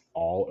 like it's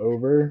all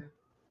over.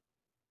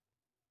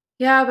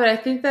 Yeah, but I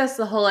think that's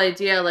the whole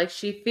idea. Like,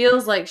 she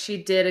feels like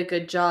she did a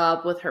good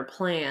job with her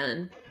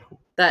plan,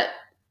 that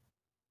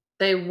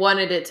they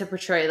wanted it to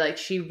portray like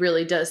she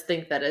really does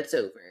think that it's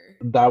over.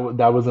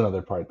 That was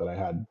another part that I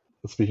had.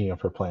 Speaking of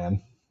her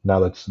plan, now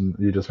that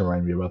you just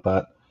remind me about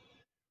that,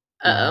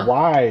 Uh-oh.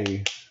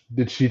 why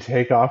did she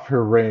take off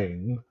her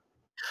ring in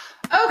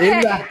the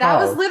Okay, that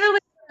was house? literally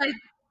what I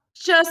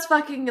just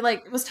fucking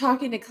like was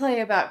talking to Clay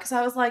about, because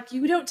I was like,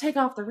 you don't take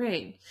off the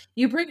ring.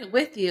 You bring it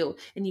with you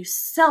and you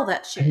sell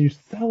that And you shit.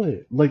 sell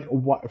it. Like,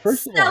 why,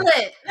 first of Sell all,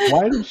 it.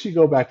 why did she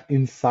go back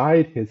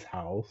inside his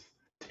house,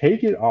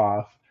 take it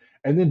off,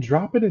 and then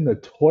drop it in the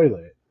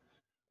toilet?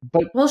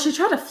 But Well, she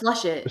tried to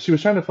flush it, she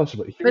was trying to flush it.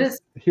 But but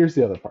here's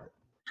the other part.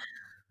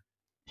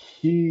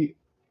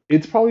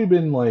 It's probably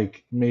been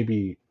like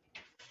maybe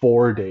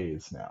 4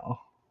 days now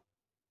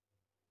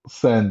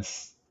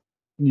since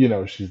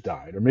she's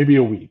died, or maybe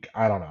a week.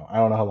 I don't know. I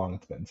don't know how long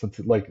it's been since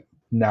like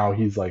now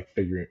he's like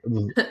figuring.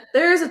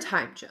 there is a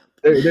time jump.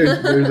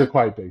 There's a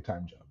quite big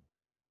time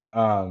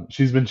jump.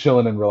 She's been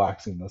chilling and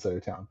relaxing in this other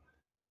town.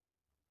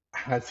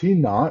 Has he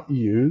not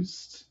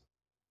used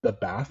the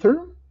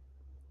bathroom?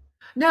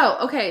 No,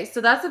 okay, so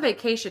that's a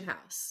vacation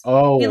house.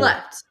 Oh, He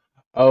left.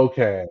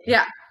 okay.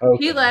 Yeah.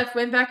 Okay. He left,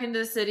 went back into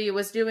the city,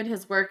 was doing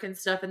his work and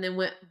stuff, and then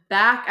went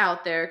back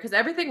out there because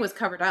everything was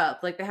covered up.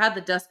 Like, they had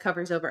the dust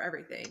covers over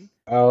everything.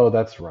 Oh,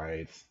 that's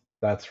right.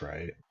 That's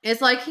right.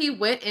 It's like he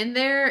went in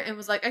there and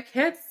was like, I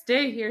can't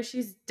stay here.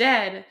 She's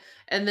dead.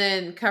 And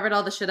then covered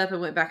all the shit up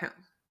and went back home.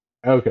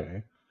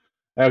 Okay.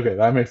 Okay,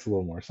 that makes a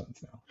little more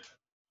sense now.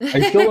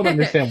 I still don't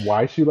understand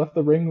why she left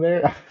the ring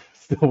there. I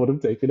still would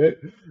have taken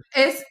it.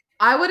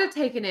 I would have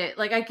taken it.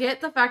 Like, I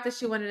get the fact that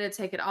she wanted to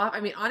take it off.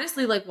 I mean,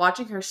 honestly, like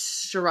watching her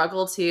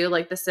struggle too,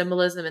 like the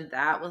symbolism in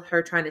that with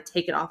her trying to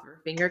take it off of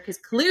her finger, because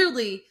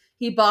clearly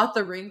he bought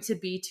the ring to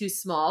be too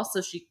small,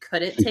 so she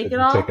couldn't take it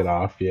off. Take it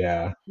off,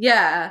 yeah.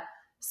 Yeah.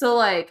 So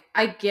like,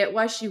 I get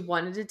why she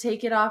wanted to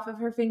take it off of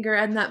her finger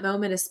in that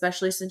moment,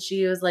 especially since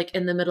she was like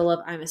in the middle of,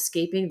 I'm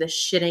escaping, this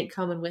shit ain't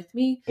coming with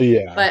me.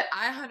 Yeah. But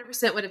I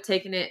 100% would have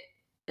taken it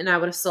and I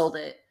would have sold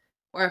it.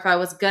 Or if I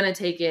was gonna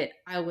take it,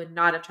 I would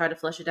not have tried to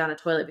flush it down a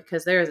toilet,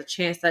 because there is a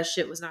chance that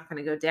shit was not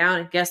gonna go down.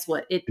 And guess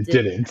what? It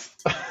didn't.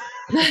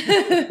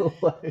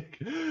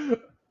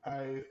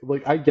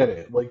 I get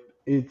it. Like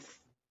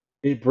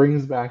it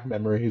brings back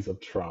memories of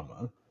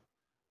trauma.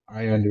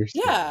 I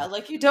understand. Yeah,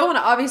 like you don't want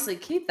to obviously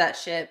keep that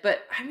shit, but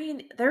I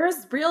mean, there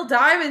is real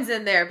diamonds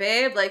in there,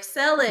 babe. Like,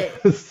 sell it.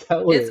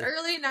 Sell it. It's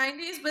early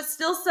 90s, but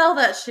still sell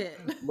that shit.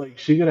 Like,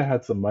 she could have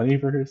had some money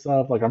for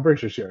herself. Like, I'm pretty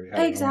sure she already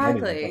had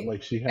Exactly. money, but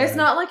like she had. It's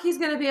not like he's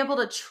gonna be able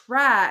to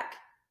track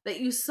that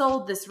you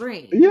sold this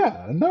ring.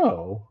 Yeah,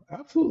 no,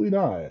 absolutely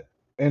not.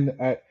 And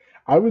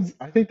I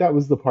think that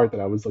was the part that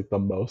I was like the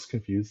most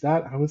confused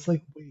at. I was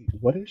like, wait,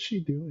 what is she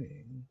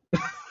doing?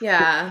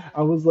 Yeah.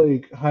 I was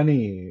like,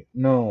 honey,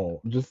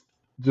 no, just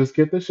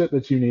get the shit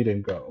that you need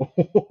and go.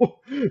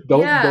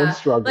 Don't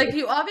struggle. Like,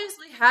 you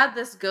obviously had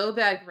this go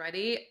bag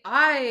ready.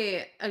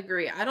 I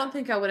agree. I don't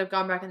think I would have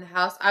gone back in the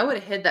house. I would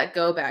have hid that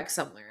go bag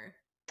somewhere.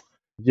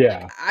 Yeah.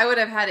 Like, I would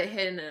have had it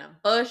hidden in a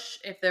bush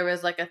if there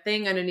was like a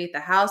thing underneath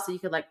the house that you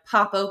could like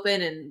pop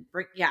open and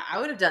bring. Yeah, I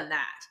would have done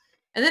that.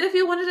 And then if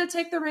he wanted to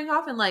take the ring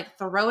off and like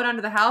throw it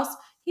under the house,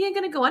 he ain't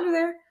gonna go under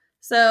there.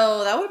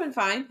 So that would have been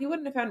fine. He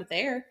wouldn't have found it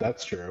there.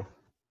 That's true.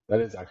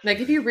 That is actually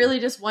like if you really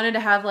just wanted to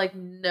have like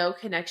no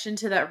connection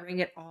to that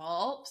ring at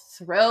all,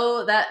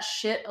 throw that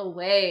shit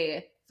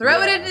away.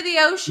 Throw it into the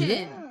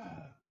ocean.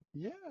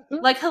 Yeah.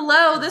 Like,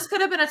 hello, this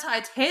could have been a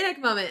Titanic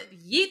moment.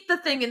 Yeet the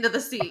thing into the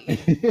sea.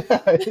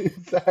 Yeah,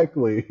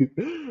 exactly.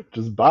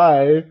 Just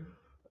bye.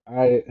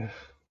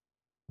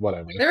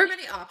 Whatever. There were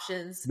many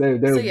options. There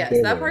yes,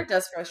 that were. part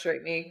does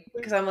frustrate me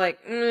because I'm like,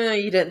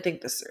 you didn't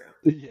think this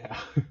through. Yeah,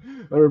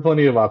 there were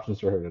plenty of options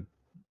for her to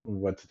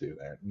what to do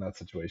there in that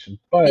situation.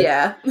 But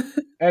yeah.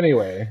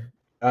 Anyway,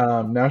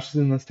 now she's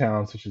in this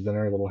town, so she's in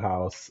her little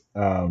house.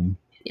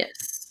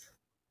 Yes.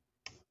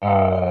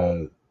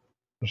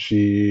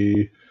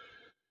 She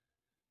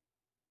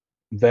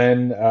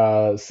then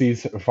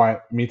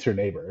meets her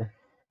neighbor,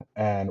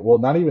 and well,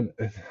 not even.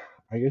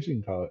 I guess you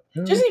can call it. She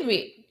doesn't even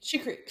meet. She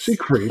creeps. She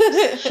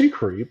creeps. She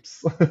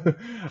creeps.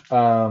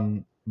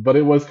 But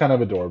it was kind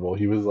of adorable.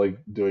 He was like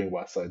doing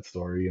West Side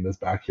Story in his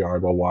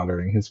backyard while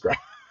watering his grass.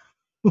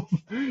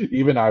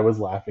 Even I was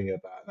laughing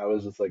at that. I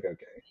was just like,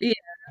 okay.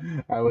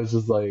 Yeah. I was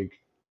like,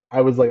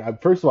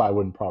 first of all, I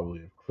wouldn't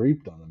probably have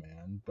creeped on the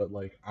man, but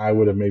like, I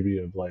would have maybe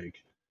have like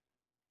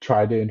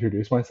tried to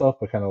introduce myself,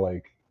 but kind of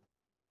like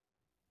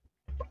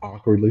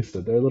awkwardly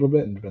stood there a little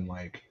bit and been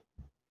like,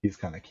 he's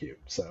kind of cute,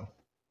 so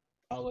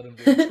I'll let him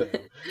do his thing.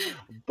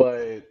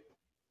 But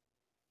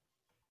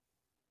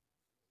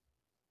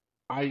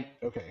I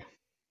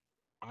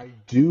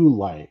do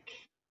like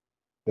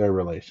their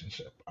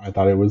relationship. I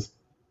thought it was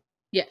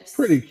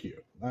pretty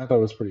cute. I thought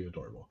it was pretty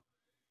adorable.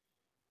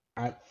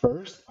 At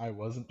first, I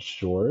wasn't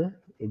sure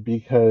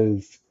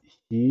because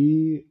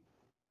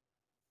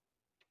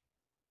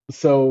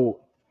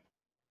so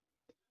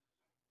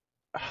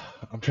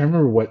I'm trying to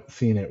remember what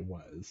scene it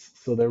was.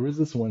 So there was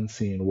this one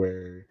scene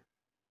where,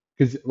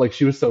 because like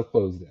she was so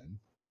closed in,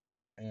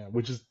 and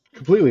which is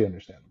completely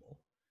understandable,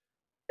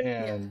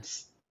 and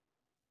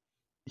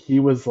he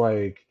was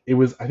like, I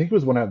think it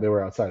was when they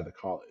were outside of the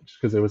college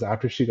because it was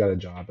after she got a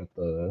job at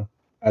the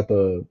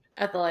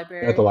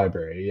library. At the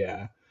library,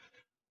 yeah.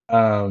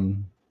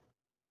 And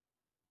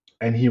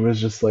he was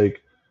just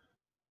like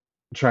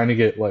trying to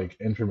get like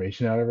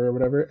information out of her or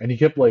whatever, and he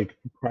kept like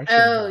pressuring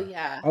her.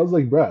 Yeah. I was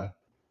like, bruh,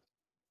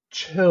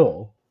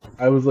 chill.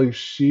 I was like,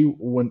 she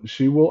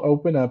will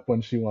open up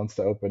when she wants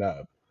to open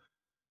up.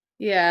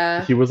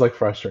 Yeah. He was like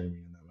frustrating me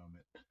in that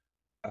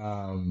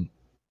moment.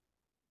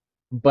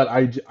 But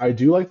I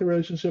do like the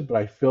relationship, but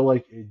I feel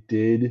like it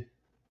did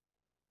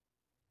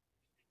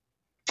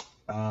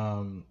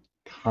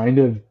kind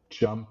of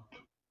jump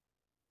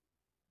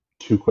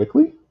too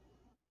quickly,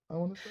 I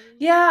want to say.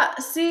 Yeah,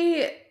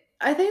 see,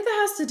 I think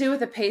that has to do with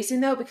the pacing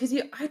though, because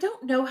I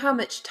don't know how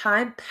much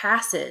time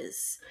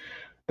passes.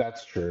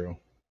 That's true.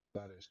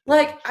 That is true.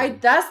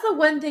 Like that's the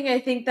one thing I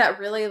think that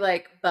really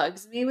like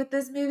bugs me with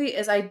this movie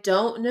is I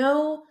don't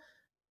know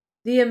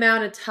the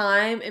amount of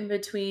time in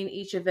between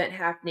each event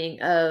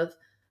happening of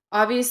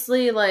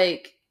obviously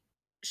like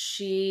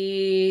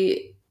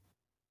she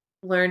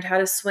learned how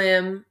to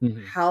swim.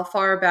 Mm-hmm. How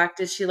far back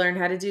did she learn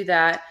how to do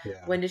that?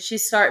 Yeah. When did she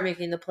start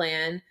making the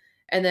plan?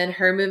 And then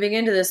her moving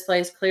into this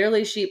place,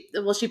 clearly she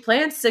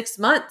planned 6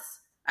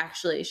 months,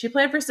 actually. She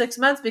planned for 6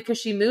 months because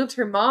she moved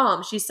her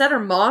mom. She said her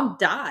mom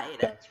died.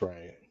 That's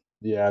right.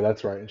 Yeah,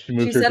 that's right.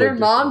 She said her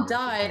mom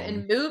died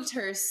and moved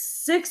her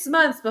 6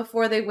 months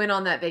before they went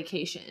on that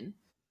vacation.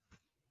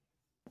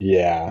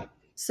 Yeah.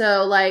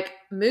 So, like,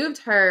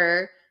 moved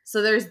her.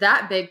 So there's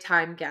that big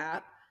time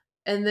gap.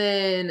 And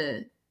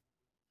then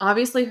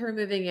obviously her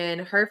moving in,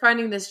 her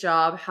finding this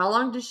job. How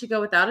long did she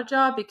go without a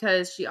job?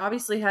 Because she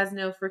obviously has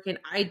no freaking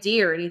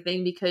ID or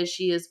anything because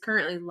she is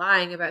currently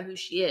lying about who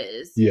she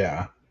is.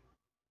 Yeah.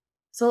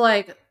 So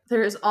like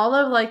there's all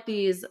of like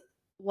these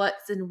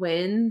what's and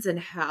whens and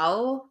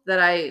how that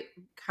I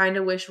kind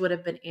of wish would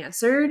have been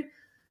answered.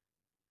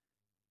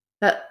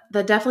 That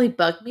definitely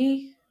bugged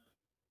me.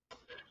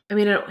 I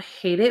mean, I don't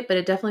hate it, but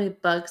it definitely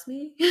bugs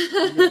me.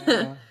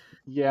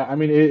 Yeah, I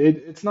mean,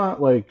 it's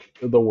not like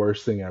the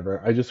worst thing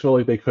ever. I just feel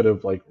like they could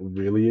have like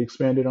really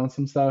expanded on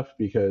some stuff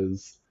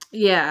because,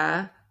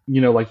 yeah,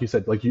 you know, like you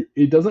said, like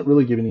it doesn't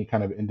really give any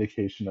kind of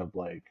indication of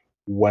like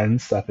when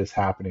stuff is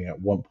happening, at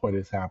what point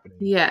it's happening.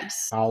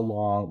 Yes. How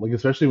long, like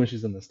especially when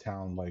she's in this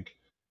town, like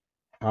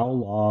how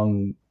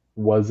long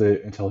was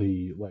it until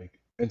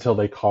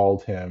they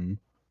called him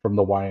from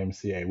the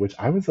YMCA? Which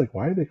I was like,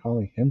 why are they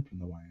calling him from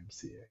the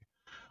YMCA?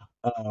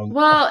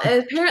 Well,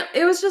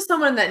 apparently it was just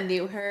someone that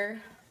knew her.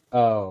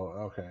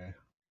 Oh, okay.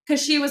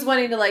 Because she was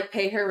wanting to like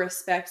pay her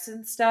respects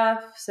and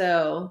stuff,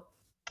 so.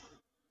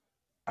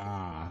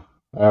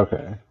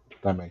 Okay,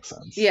 that makes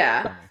sense.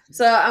 Yeah.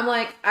 So I'm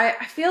like,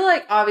 I feel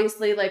like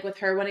obviously like with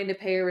her wanting to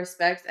pay her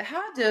respects, it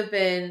had to have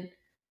been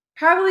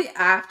probably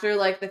after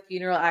like the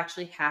funeral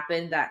actually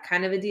happened, that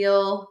kind of a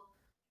deal.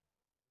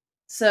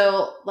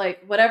 So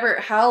like whatever,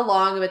 how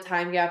long of a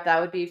time gap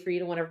that would be for you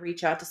to want to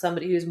reach out to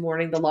somebody who's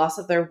mourning the loss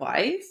of their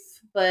wife,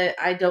 but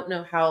I don't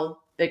know how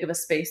big of a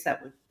space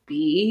that would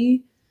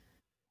be.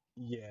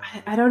 Yeah.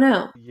 I don't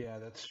know. Yeah,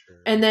 that's true.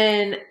 And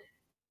then,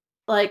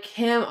 like,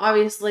 him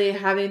obviously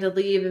having to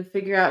leave and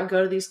figure out and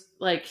go to these,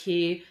 like,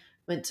 he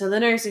went to the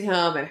nursing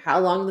home, and how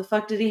long the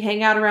fuck did he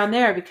hang out around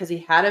there because he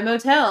had a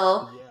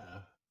motel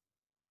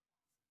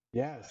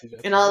Yeah, see,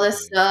 that's and all another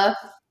this thing. stuff.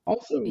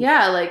 Also,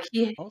 Yeah, like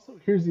he.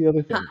 here's the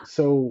other thing.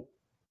 So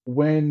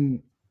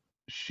when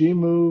she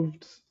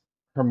moved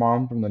her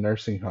mom from the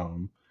nursing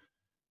home,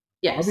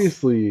 Yes.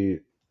 obviously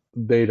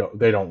they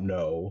don't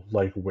know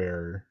like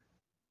where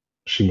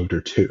she moved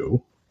her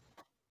to.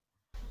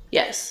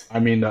 Yes. I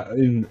mean,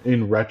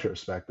 in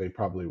retrospect, they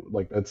probably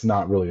like that's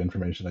not really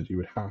information that you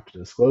would have to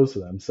disclose to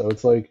them. So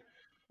it's like,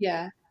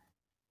 Yeah.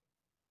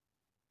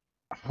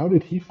 how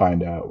did he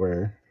find out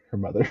where her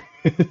mother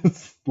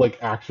is like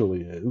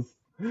actually is?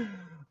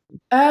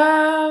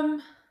 I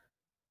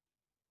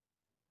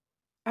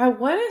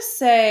want to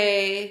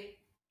say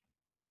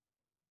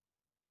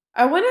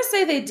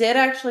they did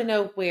actually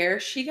know where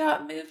she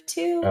got moved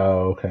to.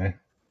 Oh, okay.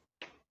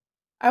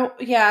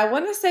 I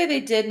want to say they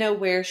did know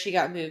where she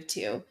got moved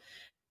to.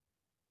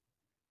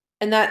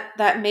 And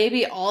that may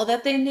be all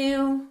that they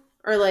knew,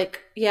 or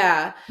like,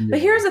 yeah. But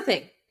here's the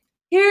thing.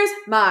 Here's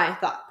my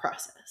thought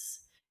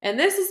process. And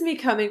this is me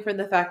coming from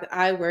the fact that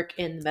I work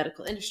in the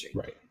medical industry.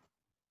 Right.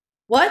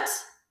 What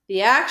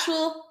the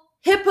actual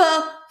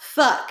HIPAA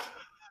fuck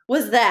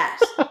was that?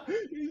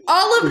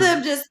 All of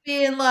them just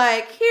being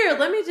like, here,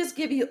 let me just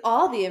give you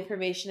all the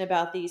information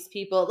about these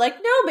people. Like,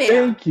 no,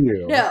 ma'am. Thank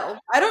you. No,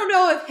 I don't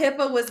know if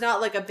HIPAA was not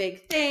like a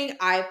big thing.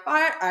 I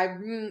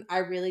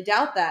really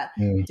doubt that.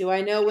 Do I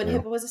know when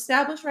HIPAA was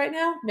established right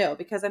now? No,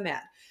 because I'm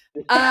mad.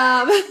 You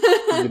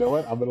know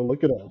what? I'm gonna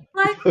look it up.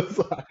 Like,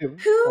 I'm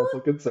who also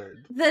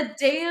concerned. The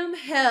damn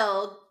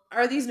hell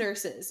are these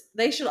nurses?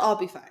 They should all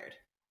be fired.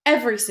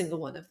 Every single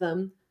one of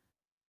them.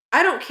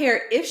 I don't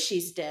care if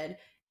she's dead.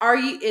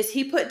 Is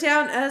he put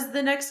down as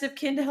the next of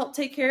kin to help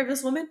take care of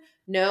this woman?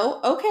 No?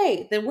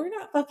 Okay, then we're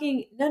not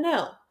fucking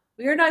no.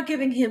 We are not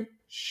giving him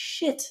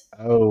shit.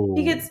 Oh.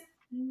 He gets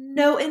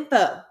no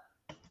info.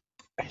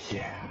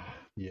 Yeah,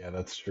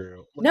 that's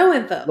true. No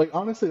info. Like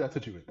honestly, that's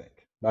what you would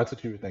think. That's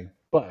what you would think.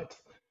 But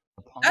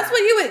that's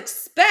what you would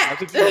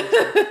expect.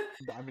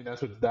 I mean,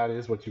 that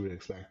is what you would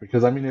expect,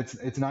 because I mean,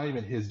 it's not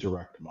even his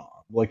direct mom.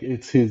 Like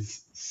it's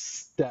his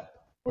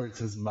it's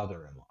his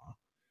mother-in-law.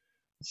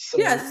 So,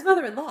 yeah, it's his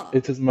mother-in-law.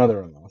 It's his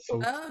mother-in-law.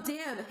 So oh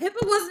damn,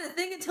 HIPAA wasn't a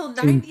thing until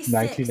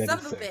 1996. Son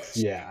of a bitch.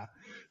 Yeah.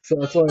 So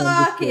that's why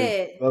Fuck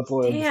it. That's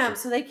why. Damn.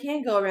 So they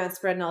can go around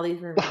spreading all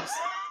these rumors.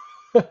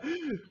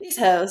 These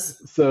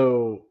hoes.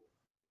 So,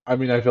 I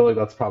mean, I feel like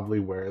that's probably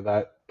where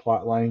that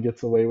plot line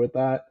gets away with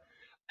that.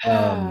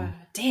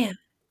 Damn.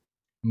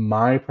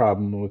 My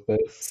problem with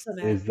this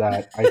is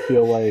that I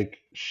feel like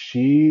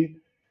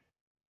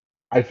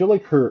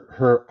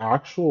her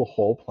actual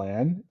whole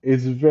plan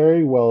is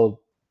very well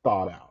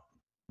thought out.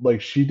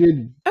 Like she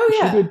did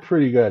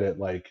pretty good at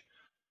like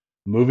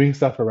moving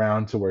stuff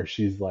around to where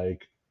she's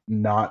like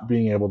not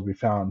being able to be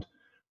found.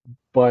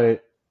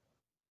 But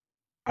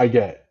I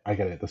get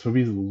it. This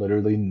movie is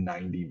literally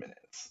 90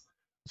 minutes.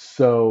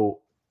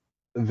 So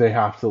they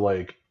have to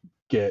like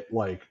get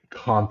like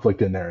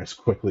conflict in there as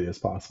quickly as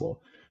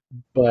possible.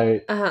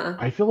 But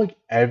I feel like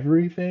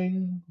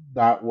everything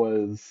that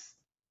was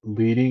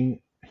leading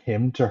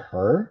him to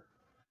her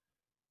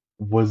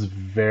was a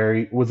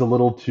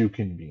little too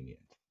convenient.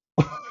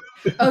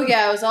 Oh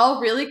yeah, it was all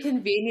really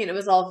convenient. It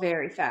was all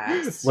very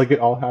fast. Like it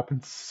all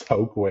happened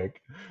so quick.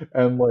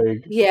 And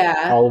like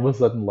all of a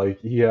sudden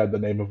like he had the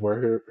name of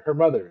where her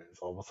mother is.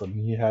 All of a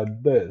sudden he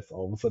had this.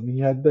 All of a sudden he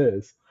had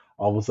this.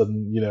 All of a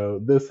sudden,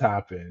 this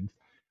happened.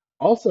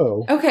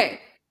 Also,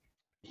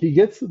 he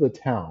gets to the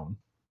town.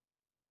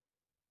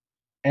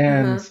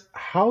 And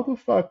how the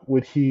fuck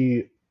would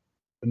he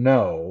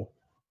know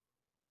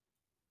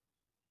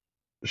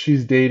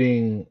she's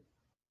dating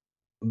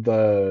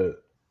the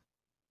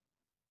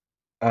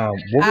what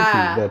was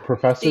he? The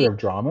professor of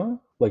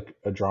drama? Like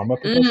a drama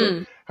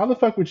professor? How the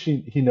fuck would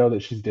he know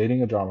that she's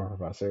dating a drama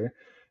professor?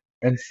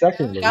 And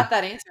secondly, I got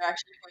that answer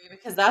actually for you,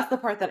 because that's the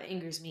part that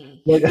angers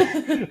me. Like,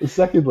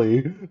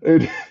 secondly,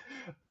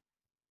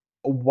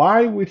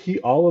 why would he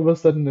all of a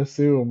sudden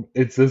assume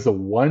it's this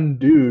one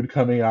dude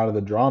coming out of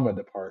the drama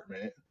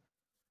department?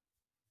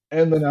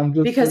 And then I'm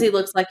just because he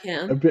looks like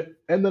him.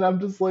 And then I'm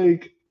just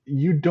like,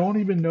 you don't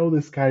even know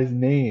this guy's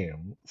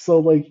name. So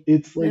like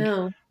it's like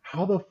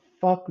how the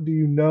fuck do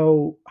you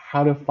know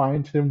how to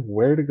find him,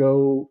 where to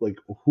go, like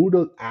who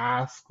to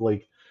ask?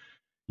 Like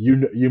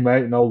you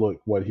might know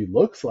what he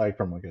looks like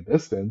from like a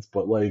distance,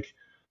 but like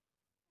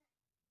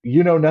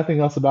you know nothing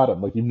else about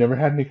him. Like you've never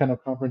had any kind of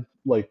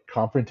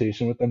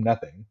confrontation with him,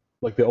 nothing.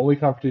 Like the only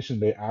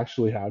confrontation they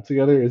actually have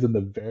together is in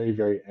the very,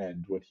 very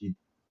end when he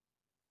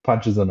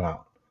punches him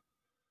out.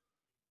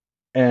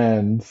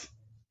 And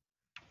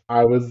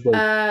I was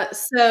like,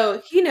 so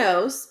he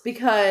knows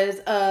because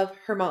of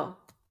her mom.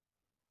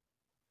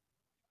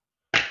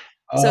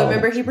 So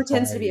remember, he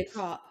pretends to be a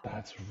cop.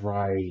 That's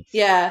right.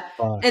 Yeah.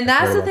 And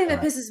that's the thing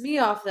that pisses me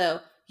off,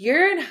 though.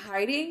 You're in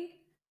hiding.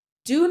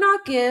 Do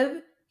not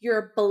give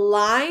your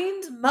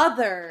blind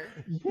mother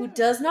who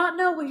does not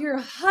know what your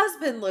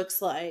husband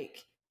looks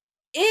like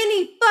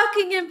any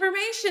fucking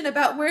information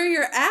about where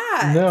you're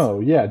at. No,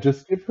 yeah,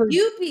 just give her.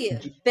 You be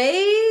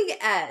vague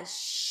as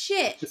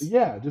shit.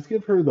 Yeah, just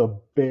give her the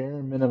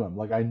bare minimum.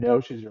 Like, I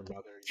know she's your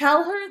mother.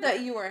 Tell her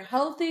that you are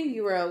healthy,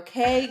 you are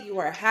okay, you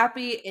are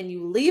happy, and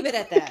you leave it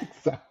at that.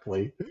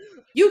 Exactly.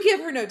 You give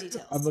her no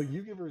details. I'm like,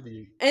 you give her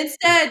the.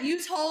 Instead, you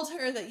told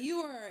her that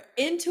you are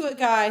into a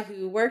guy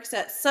who works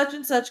at such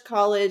and such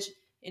college,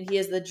 and he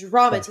is the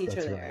drama teacher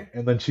That's there. right.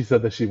 And then she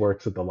said that she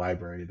works at the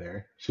library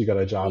there. She got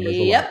a job at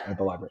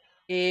the library.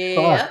 Yep.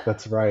 Fuck,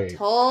 that's right.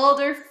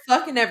 Told her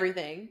fucking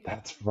everything.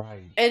 That's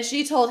right. And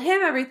she told him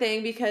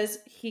everything because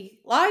he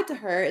lied to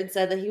her and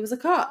said that he was a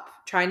cop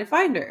trying to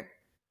find her.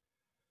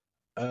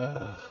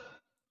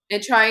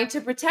 And trying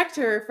to protect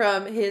her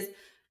from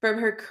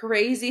her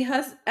crazy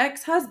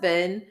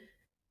ex-husband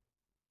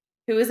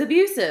who is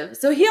abusive.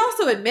 So he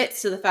also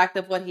admits to the fact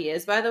of what he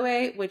is, by the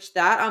way, which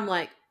that I'm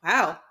like,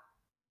 wow,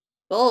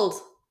 bold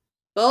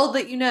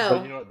that you know.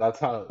 But you know what, that's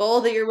how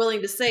bold that you're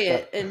willing to say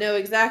it and know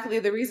exactly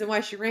the reason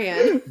why she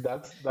ran.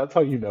 That's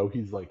how you know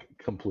he's like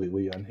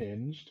completely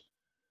unhinged.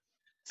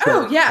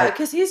 So yeah,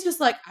 because he's just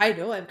like, I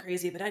know I'm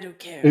crazy, but I don't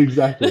care.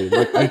 Exactly.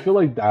 Like, I feel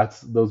like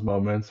that's those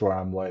moments where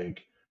I'm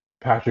like,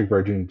 Patrick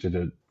Virgin did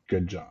a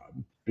good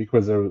job,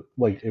 because it was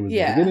the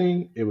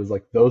beginning. It was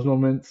like those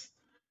moments,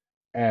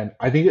 and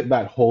I think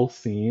that whole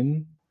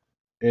scene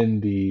in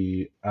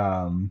the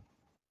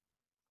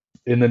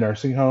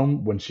nursing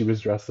home when she was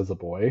dressed as a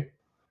boy,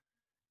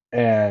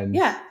 and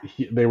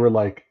they were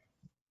like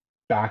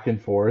back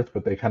and forth,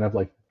 but they kind of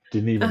like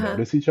didn't even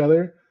notice each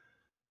other.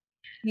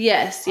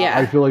 Yes, yeah.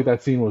 I feel like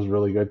that scene was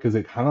really good because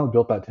it kind of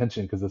built that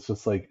tension, because it's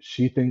just like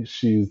she thinks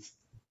she's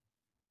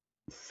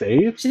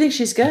safe. She thinks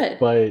she's good.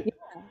 But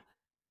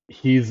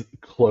he's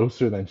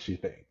closer than she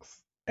thinks.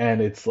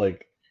 And it's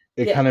like,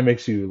 it kind of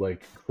makes you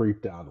like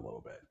creeped out a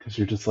little bit, because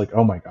you're just like,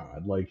 oh my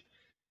God, like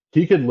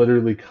he could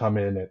literally come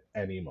in at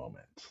any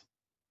moment.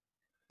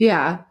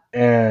 Yeah.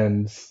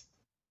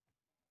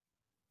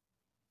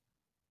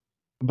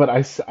 But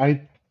I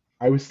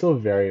was still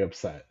very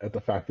upset at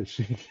the fact that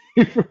she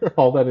gave her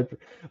all that,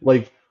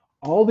 like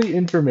all the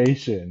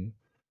information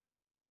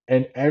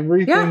and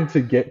everything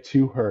to get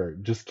to her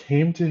just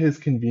came to his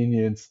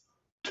convenience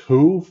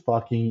too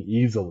fucking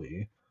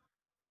easily.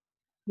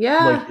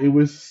 Yeah. Like, it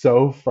was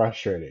so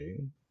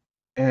frustrating.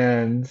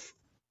 And,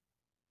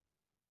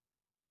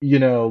 you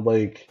know,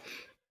 like,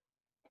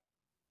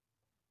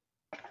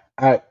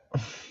 I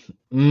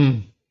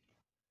don't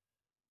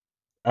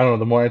know,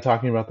 the more I'm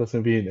talking about this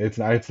movie, it's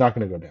not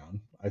going to go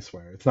down. I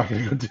swear. It's not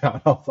going to go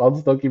down. I'll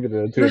still keep it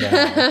at a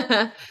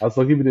 2.5. I'll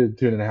still keep it at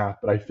 2.5,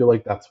 but I feel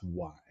like that's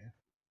why.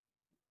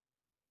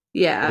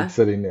 Yeah. It's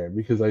sitting there,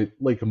 because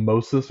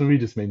most of this movie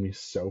just made me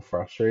so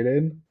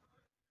frustrated.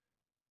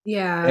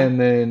 Yeah. And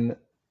then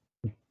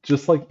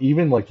just like,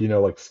 even like, you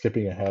know, like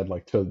skipping ahead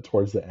like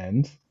towards the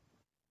end.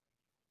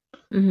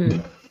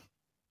 Mm-hmm.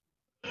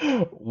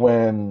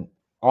 When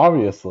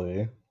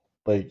obviously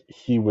like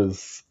he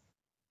was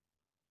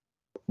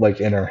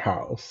like in her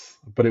house,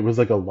 but it was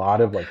like a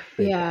lot of like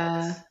fake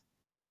outs.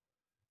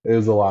 It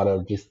was a lot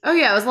of just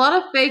it was a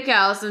lot of fake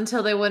outs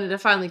until they wanted to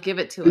finally give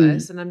it to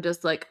us, and I'm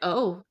just like,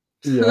 oh.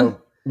 Yeah,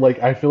 like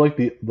I feel like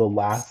the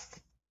last,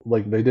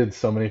 like they did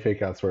so many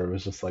fake outs where it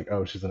was just like,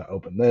 oh, she's gonna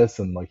open this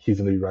and like he's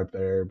gonna be right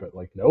there, but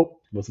like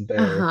nope, wasn't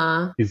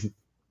there.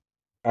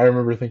 I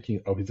remember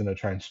thinking, oh, he's gonna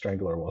try and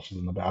strangle her while she's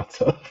in the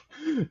bathtub.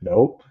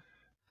 Nope.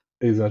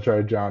 He's gonna try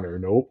to drown her.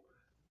 Nope.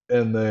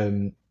 And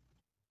then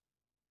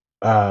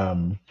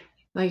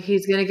like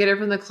he's gonna get her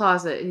from the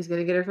closet, he's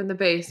gonna get her from the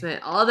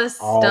basement, all this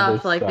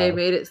stuff. They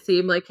made it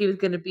seem like he was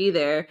gonna be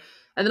there.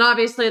 And then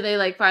obviously they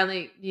like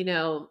finally, you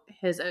know,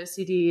 his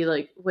OCD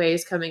like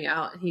ways coming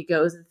out, and he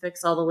goes and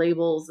fixes all the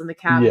labels in the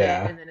cabinet,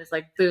 and then it's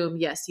like, boom,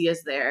 yes, he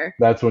is there.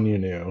 That's when you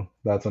knew.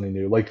 That's when he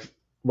knew.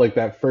 Like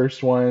that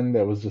first one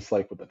that was just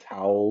like with the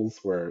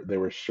towels where they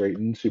were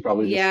straightened, she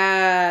probably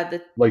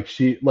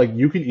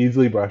you can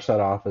easily brush that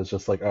off as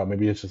just like, oh,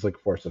 maybe it's just like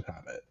force of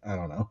habit. I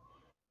don't know.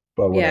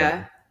 But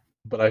whatever.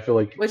 But I feel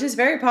like, which is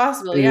very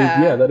possible.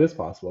 Yeah, that is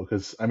possible,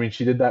 because I mean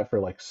she did that for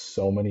like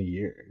so many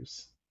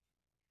years.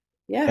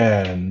 Yeah.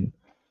 And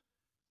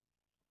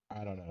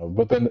I don't know,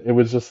 but then it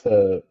was just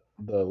the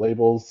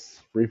labels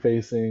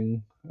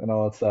refacing and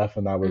all that stuff,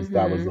 and that was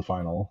the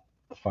final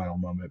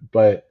moment.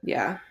 But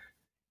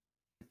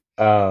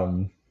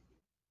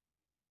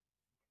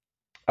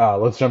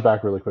let's jump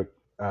back really quick.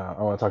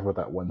 I want to talk about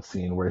that one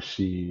scene where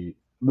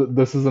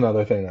this is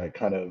another thing that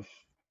kind of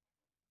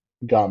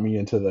got me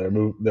into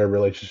their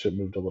relationship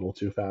moved a little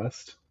too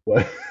fast.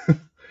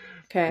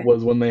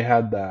 Was when they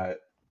had that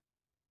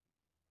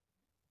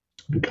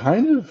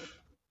kind of,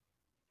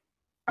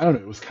 I don't know,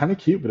 it was kind of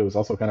cute, but it was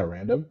also kind of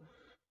random.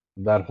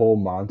 That whole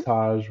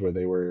montage where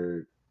they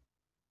were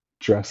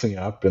dressing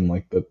up in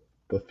like the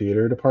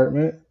theater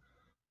department.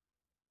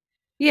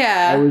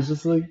 Yeah. I was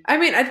just like, I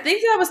mean, I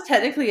think that was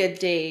technically a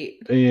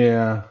date.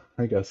 Yeah,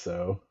 I guess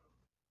so.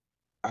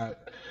 I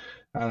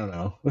don't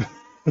know.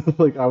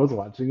 Like I was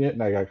watching it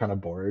and I got kind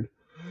of bored.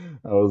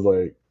 I was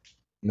like,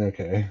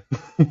 okay.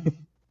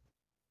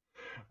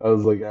 I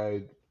was like,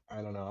 I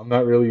don't know. I'm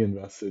not really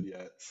invested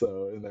yet.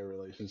 So in their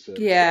relationship,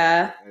 so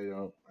Yeah.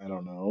 I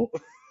don't know.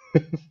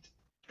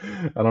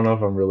 I don't know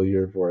if I'm really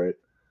here for it.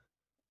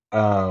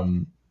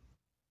 Um,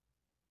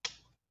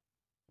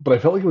 but I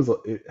felt like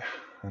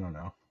I don't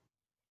know.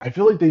 I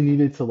feel like they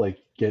needed to like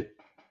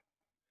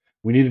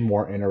we needed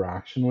more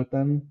interaction with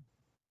them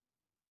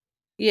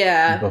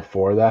Yeah.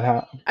 before that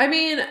happened. I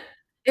mean,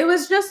 it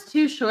was just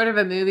too short of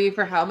a movie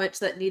for how much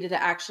that needed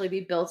to actually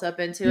be built up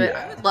into it. I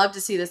Yeah. would love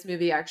to see this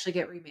movie actually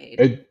get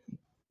remade.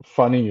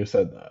 Funny you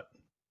said that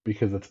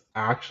because it's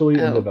actually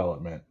in Oh.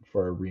 development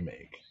for a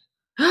remake.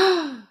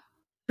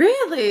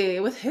 Really?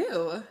 With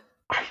who?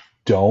 I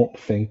don't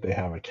think they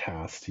have a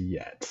cast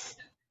yet.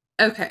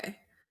 Okay.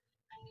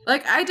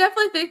 Like, I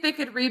definitely think they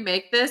could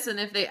remake this, and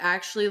if they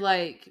actually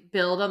like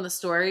build on the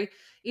story,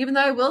 even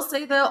though I will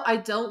say though, I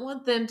don't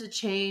want them to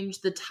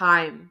change the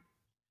time.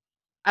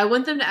 I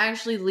want them to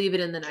actually leave it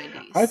in the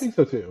 90s. I think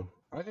so too.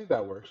 I think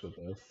that works with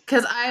this.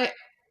 Because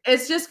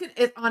it's just,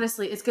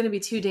 honestly, it's going to be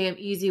too damn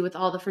easy with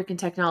all the freaking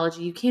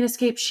technology. You can't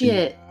escape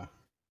shit.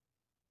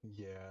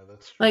 Yeah,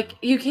 that's true. Like,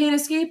 you can't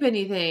escape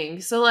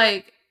anything. So,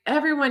 like,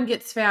 everyone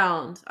gets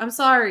found. I'm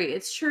sorry.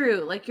 It's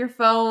true. Like, your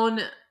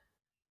phone,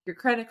 your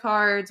credit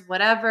cards,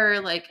 whatever.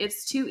 Like,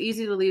 it's too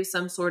easy to leave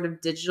some sort of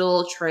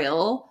digital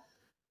trail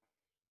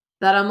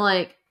that I'm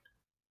like,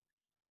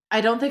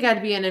 I don't think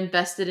I'd be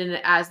invested in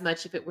it as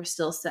much if it were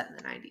still set in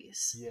the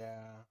 90s.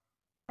 Yeah.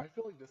 I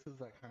feel like this is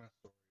that kind of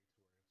story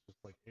where it's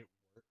just like it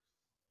works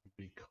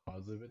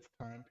because of its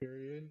time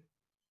period.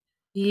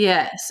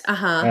 Yes.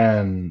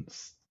 And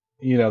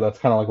that's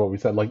kind of like what we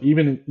said. Like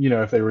even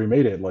if they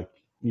remade it, like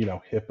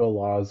HIPAA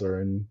laws are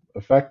in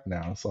effect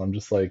now. So I'm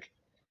just like,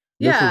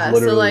 this is Yeah, so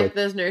literally like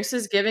those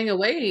nurses giving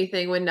away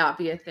anything would not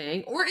be a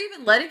thing, or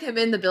even letting him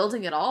in the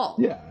building at all.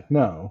 Yeah,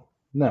 no,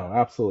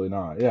 absolutely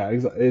not. Yeah,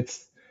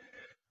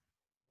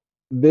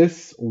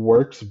 this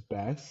works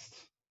best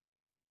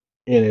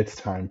in its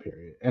time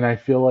period, and I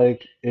feel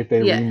like if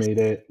they Yes. remade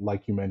it,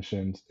 like you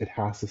mentioned, it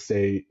has to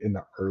stay in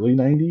the early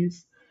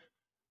 90s.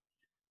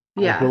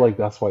 Yeah. I feel like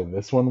that's why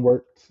this one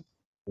worked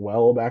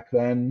well back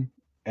then,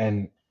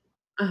 and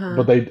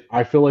Uh-huh. but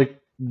I feel like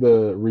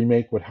the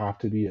remake would have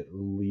to be at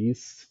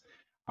least.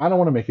 I don't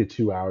want to make it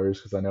 2 hours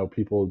because I know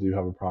people do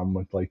have a problem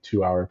with like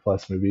 2 hour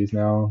plus movies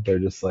now. They're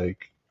just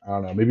like, I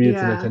don't know, maybe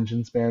it's an Yeah.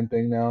 attention span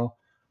thing now.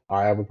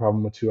 I have a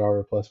problem with 2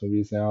 hour plus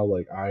movies now.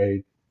 Like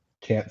I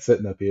can't sit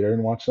in a theater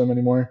and watch them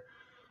anymore.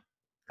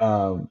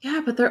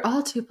 Yeah, but they're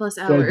all 2+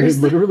 They're hours.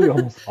 literally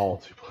almost all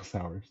 2+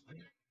 hours.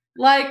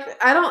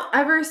 Like, I don't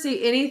ever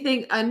see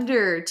anything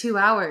under 2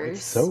 hours.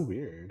 It's so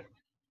weird.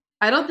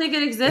 I don't think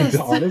it exists.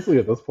 Honestly,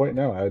 at this point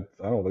now, I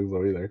don't think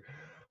so either.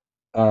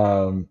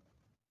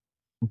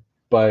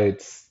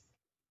 But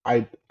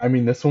I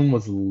mean, this one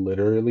was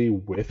literally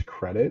with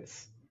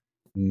credits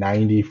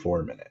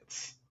 94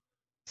 minutes.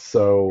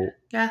 So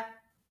yeah,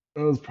 it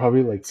was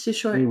probably like it's too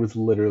short. It was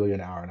literally an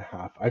hour and a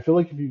half. I feel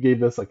like if you gave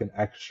this like an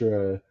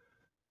extra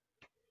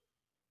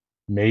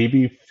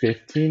maybe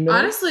 15 minutes.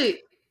 Honestly,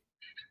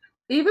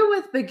 even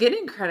with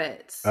beginning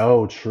credits.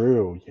 Oh,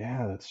 true.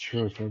 Yeah, that's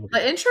true.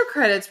 The intro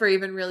credits were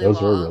even really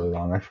Those long. were really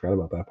long. I forgot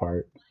about that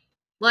part.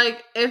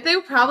 Like, if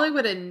they probably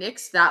would have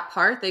nixed that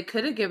part, they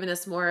could have given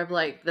us more of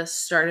like the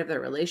start of their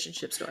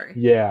relationship story.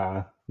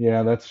 Yeah,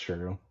 that's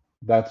true.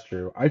 That's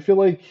true. I feel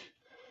like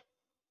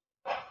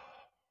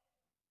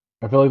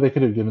they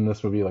could have given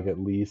this movie like at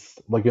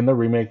least like in the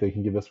remake they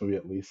can give this movie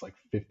at least like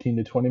 15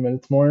 to 20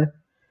 minutes more.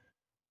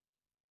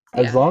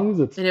 As long as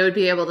it's and it would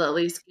be able to at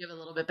least give a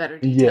little bit better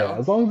detail. Yeah,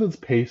 as long as it's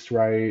paced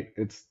right,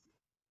 it's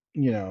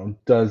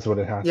does what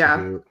it has to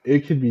do.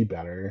 It could be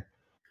better.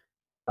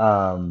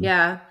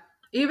 Yeah.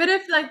 Even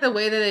if like the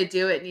way that they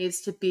do it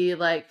needs to be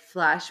like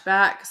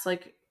flashbacks,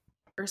 like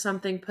or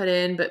something put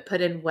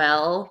in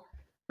well,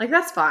 like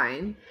that's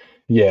fine.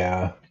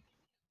 Yeah.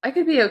 I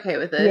could be okay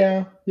with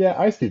it. Yeah,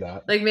 I see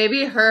that. Like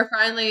maybe her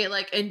finally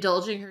like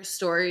indulging her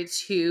story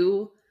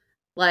to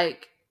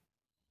like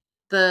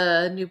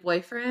the new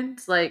boyfriend,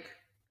 like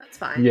that's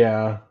fine.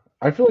 Yeah.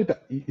 I feel like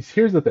that.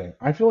 Here's the thing.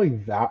 I feel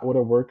like that would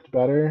have worked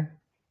better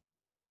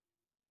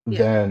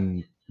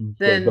than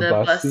the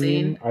bus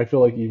scene. I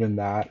feel like even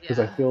that because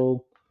I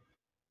feel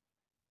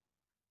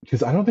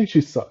because I don't think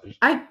she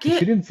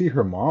didn't see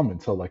her mom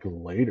until like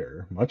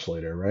later, much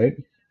later, right?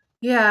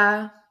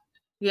 Yeah.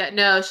 Yeah,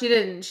 no, she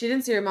didn't. She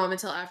didn't see her mom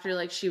until after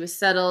like she was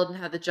settled and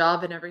had the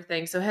job and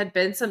everything. So it had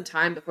been some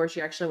time before she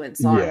actually went and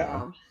saw her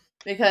mom.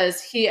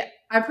 Because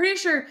I'm pretty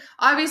sure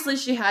obviously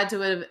she had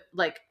to have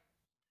like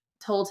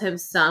told him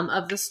some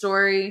of the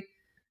story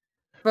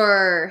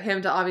for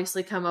him to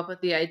obviously come up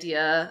with the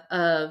idea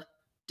of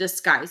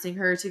disguising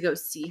her to go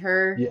see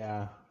her.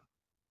 Yeah.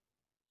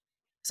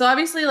 So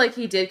obviously, like,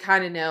 he did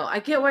kind of know. I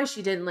get why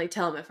she didn't, like,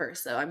 tell him at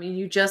first, though. I mean,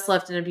 you just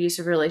left an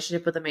abusive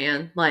relationship with a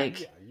man.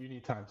 Like, yeah, you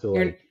need time to,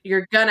 like...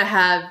 You're gonna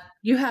have...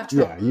 You have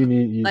trouble. Yeah, you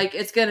need... Like,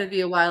 it's gonna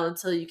be a while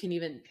until you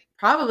can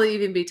probably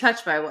even be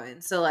touched by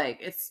one. So, like,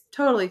 it's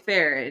totally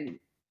fair and,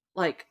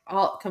 like,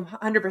 all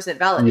 100%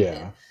 validated.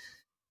 Yeah.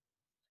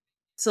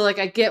 So like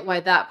I get why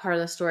that part of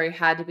the story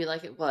had to be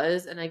like it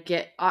was, and I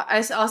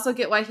also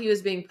get why he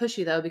was being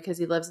pushy though, because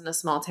he lives in a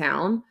small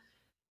town.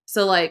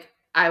 So like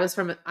I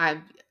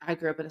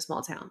grew up in a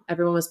small town.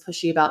 Everyone was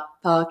pushy about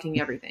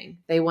fucking everything.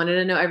 They wanted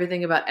to know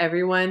everything about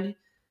everyone.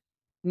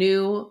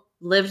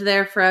 Lived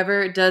there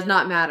forever. It does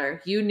not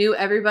matter. You knew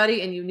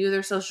everybody and you knew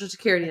their social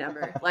security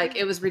number. Like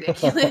it was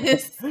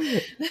ridiculous.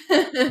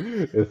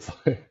 It's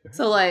like,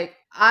 So like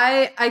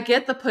I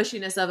get the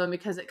pushiness of him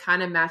because it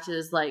kind of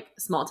matches like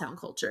small town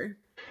culture.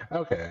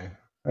 okay,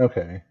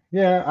 okay,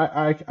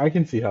 yeah, I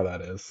can see how that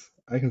is.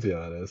 I can see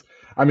how that is.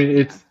 I mean,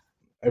 Yeah.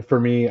 it's for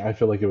me. I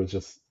feel like it was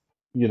just,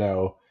 you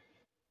know,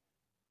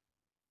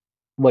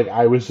 like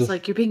I was It's just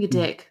like you're being a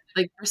dick.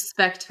 Like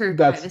respect her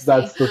that's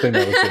privacy. the thing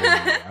that was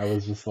getting me. I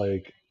was just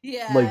like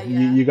Yeah,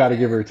 you got to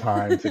give her fair.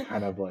 time to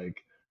kind of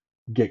like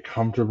get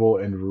comfortable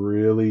and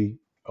really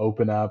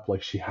open up.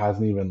 Like she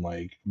hasn't even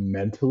like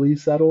mentally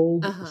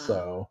settled. Uh-huh.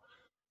 So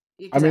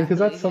I mean,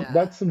 because Exactly. Yeah.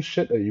 that's some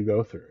shit that you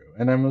go through,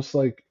 and I'm just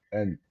like,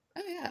 Oh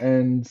yeah.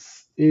 and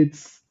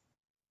it's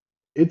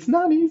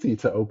not easy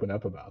to open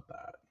up about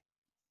that.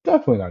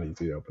 Definitely not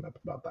easy to open up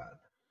about that.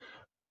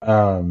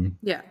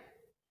 Yeah.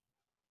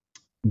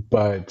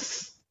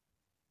 But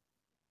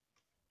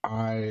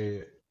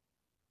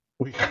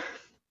we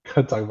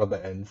gotta talk about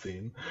the end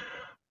scene.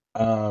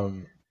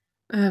 Um,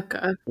 Oh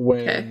god. Okay.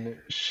 when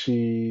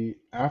she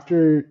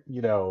after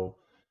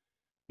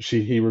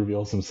he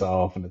reveals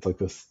himself, and it's like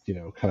this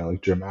kind of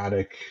like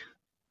dramatic,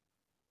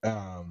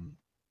 um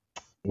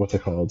what's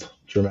it called,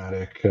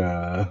 dramatic,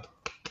 why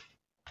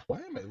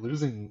am I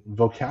losing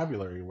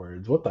vocabulary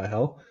words, what the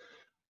hell,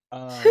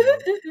 um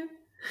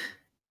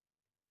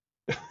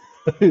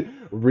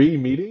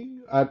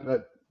re-meeting,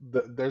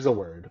 there's a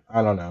word,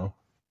 I don't know,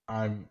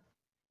 I'm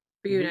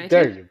there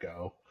Reunited? you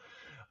go.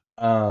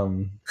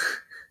 um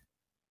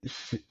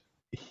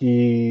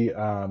he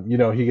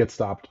he gets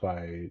stopped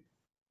by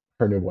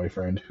her new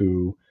boyfriend,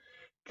 who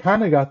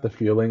kind of got the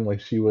feeling like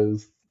she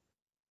was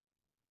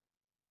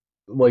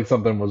like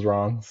something was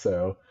wrong.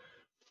 So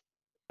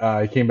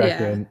he came back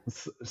Yeah. in.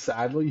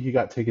 Sadly, he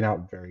got taken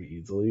out very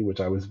easily, which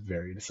I was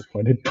very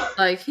disappointed by.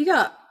 Like he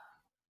got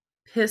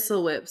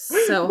pistol whipped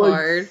so Like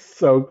hard.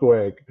 so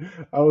quick.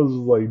 I was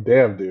like,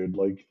 damn, dude.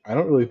 Like I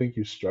don't really think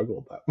you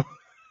struggled that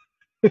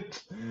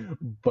much.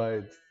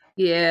 But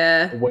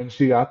Yeah. when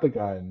she got the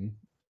gun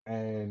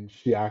and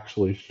she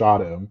actually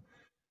shot him,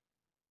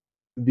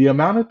 the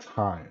amount of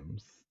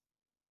times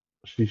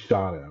she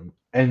shot him,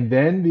 and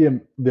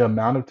then the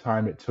amount of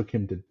time it took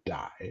him to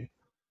die,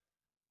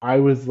 I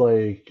was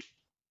like,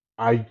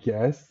 I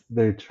guess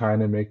they're trying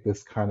to make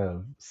this kind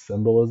of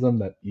symbolism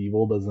that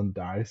evil doesn't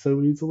die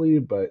so easily,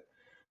 but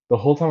the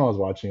whole time I was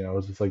watching it, I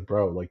was just like,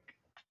 bro, like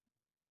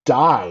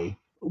die.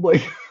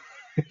 Like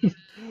like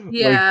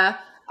Yeah.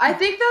 I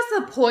think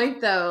that's the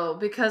point though,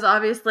 because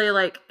obviously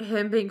like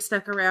him being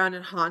stuck around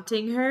and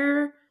haunting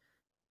her.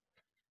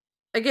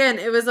 Again,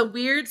 it was a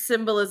weird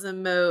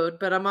symbolism mode,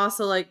 but I'm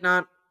also like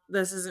not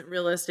this isn't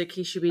realistic.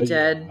 He should be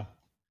dead. yeah.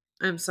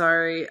 I'm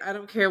sorry. I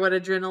don't care what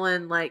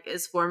adrenaline like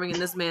is forming in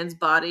this man's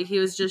body. He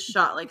was just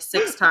shot like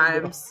 6 I know.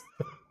 times.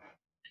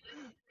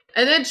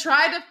 And then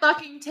tried to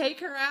fucking take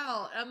her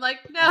out. I'm like,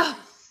 no.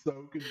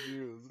 So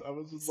confused. I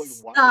was just like,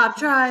 why Stop is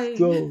he trying.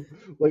 still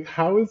like,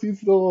 how is he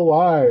still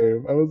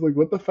alive? I was like,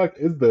 what the fuck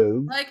is this?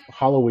 Like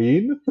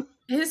Halloween?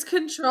 his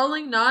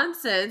controlling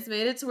nonsense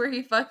made it to where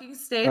he fucking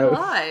stayed I-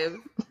 alive.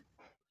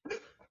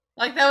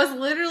 Like that was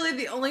literally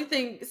the only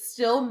thing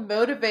still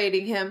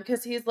motivating him,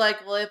 because he's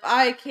like, well, if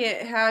I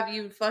can't have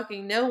you,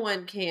 fucking no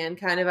one can,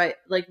 kind of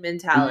like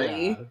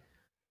mentality. Yeah.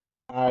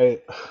 Oh my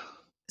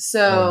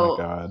So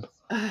god.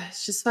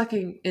 it's just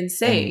fucking And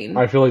insane.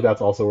 I feel like that's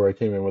also where I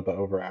came in with the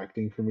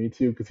overacting for me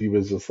too, because he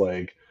was just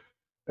like,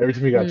 every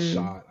time he got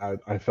shot,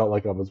 I felt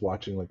like I was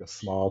watching like a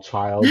small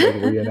child like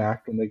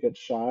reenact when they get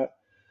shot,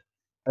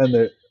 and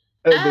they're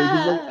just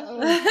like,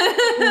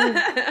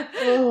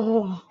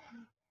 oh.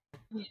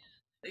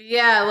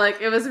 Yeah,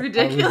 like it was I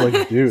ridiculous. was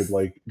like, dude,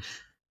 like,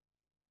 just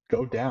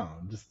go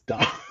down, just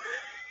die.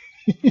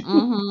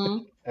 Mm-hmm.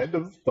 End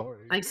of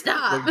story. Like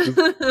stop. Like,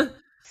 just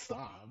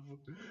stop.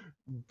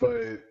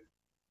 But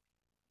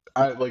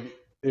I like,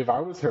 if I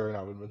was her and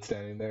I would have been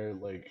standing there,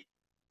 like,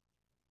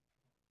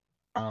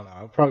 I don't know,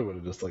 I probably would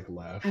have just like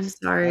left. I'm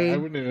sorry. I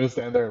wouldn't even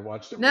stand there and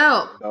watch it.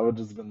 No. I would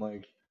just been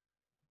like,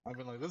 I've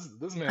been like, this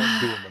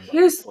man's doing the most.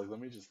 Here's- Like, let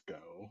me just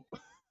go.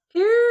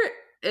 Here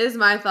is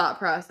my thought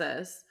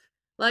process.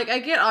 Like, I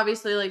get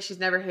obviously like she's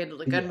never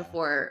handled a gun Yeah.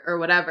 before or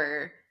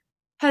whatever.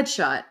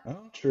 Headshot.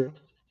 Oh, true.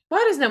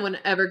 Why does no one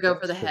ever go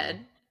for the That's true.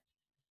 head?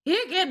 He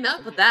ain't getting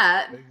up with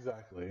that.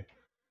 Exactly.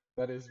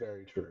 That is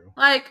very true.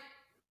 Like,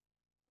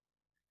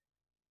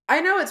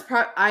 I know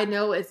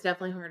it's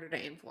definitely harder to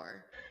aim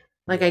for.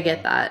 Like, I get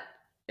Yeah. that.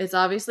 It's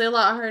obviously a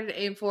lot harder to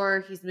aim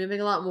for. He's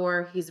moving a lot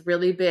more. He's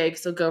really big,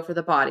 so go for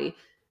the body.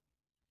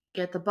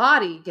 Get the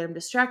body, get him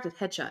distracted,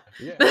 headshot.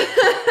 Yeah.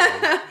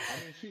 I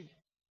mean,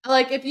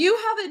 Like, if you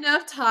have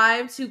enough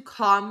time to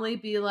calmly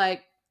be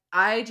like,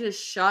 I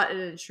just shot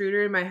an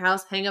intruder in my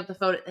house, hang up the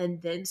phone,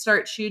 and then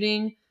start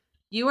shooting,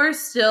 you are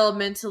still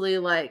mentally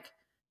like,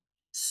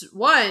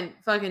 one,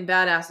 fucking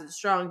badass and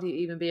strong to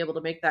even be able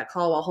to make that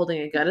call while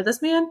holding a gun at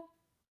this man.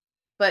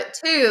 But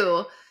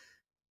two,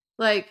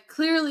 like,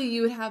 clearly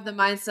you would have the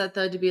mindset,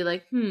 though, to be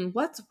like,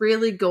 what's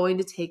really going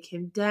to take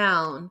him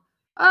down?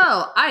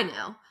 Oh, I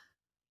know.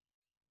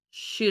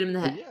 Shoot him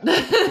in the head.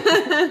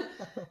 Yeah.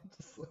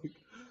 Just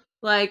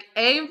like,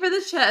 aim for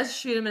the chest,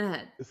 shoot him in the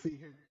head. See,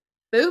 here,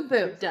 Boom, boom,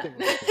 here's the done.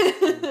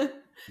 thing about this.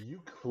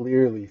 You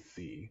clearly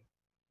see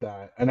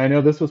that, and I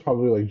know this was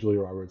probably like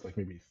Julia Roberts' like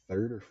maybe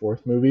third or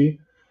fourth movie.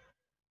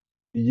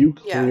 You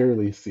Yeah.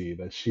 clearly see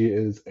that she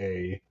is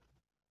a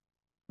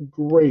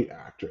great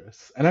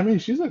actress, and I mean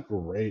she's a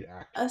great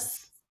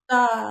actress.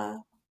 Yeah,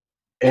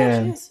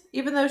 And she is.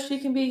 Even though she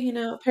can be, you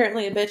know,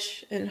 apparently a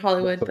bitch in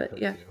Hollywood, that's what but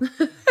it yeah. hurts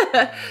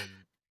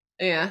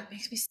you. Yeah,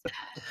 makes me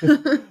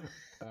sad.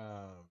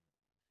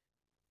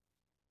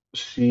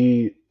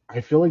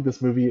 I feel like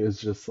this movie is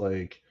just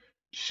like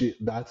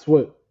that's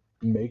what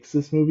makes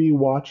this movie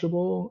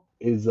watchable,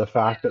 is the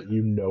fact that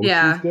you know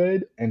Yeah. she's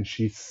good and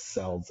she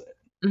sells it.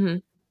 hmm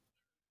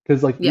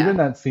Because like Yeah. even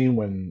that scene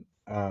when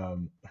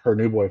her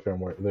new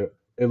boyfriend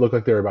it looked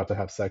like they were about to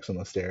have sex on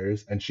the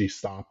stairs and she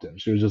stopped him.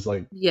 She was just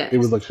like, Yes. it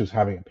was like she was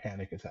having a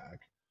panic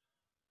attack.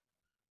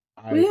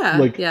 Yeah.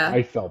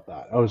 I felt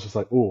that. I was just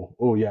like,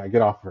 oh yeah,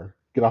 get off her.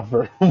 Get off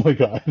her. Oh my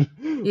god.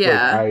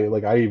 Yeah.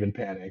 I even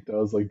panicked. I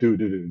was like,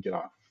 dude, get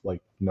off.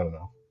 Like,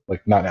 no.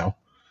 Like, not now.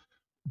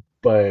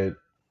 But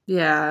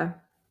Yeah.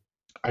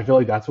 I feel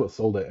like that's what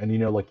sold it. And you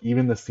know, like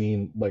even the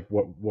scene, like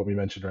what we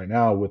mentioned right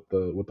now with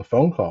the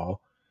phone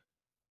call,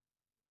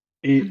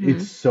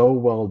 it's so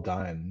well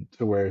done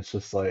to where it's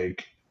just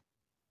like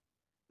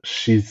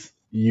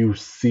you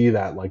see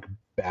that like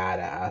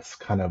badass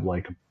kind of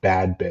like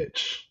bad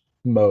bitch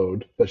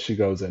mode that she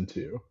goes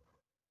into.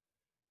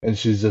 And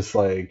she's just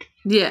like,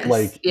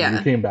 Yes. you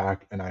came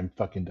back and I'm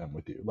fucking done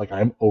with you. Like,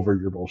 I'm over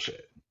your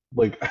bullshit.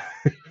 Like,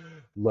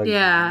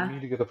 Yeah. you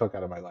need to get the fuck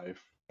out of my life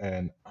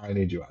and I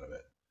need you out of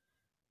it.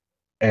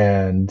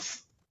 And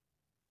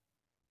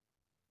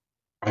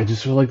I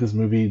just feel like this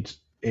movie,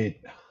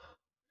 it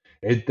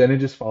then it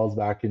just falls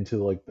back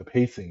into like the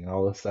pacing and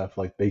all this stuff.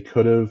 Like, they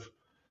could have,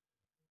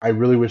 I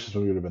really wish this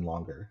movie would have been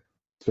longer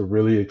to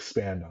really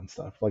expand on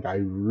stuff. Like, I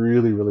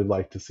really, really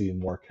like to see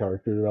more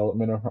character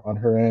development on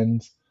her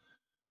end,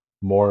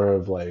 more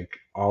of like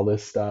all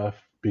this stuff,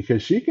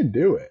 because she can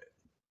do it.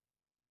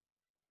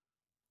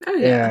 Oh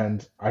yeah.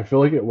 And I feel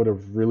like it would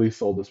have really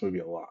sold this movie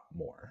a lot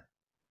more.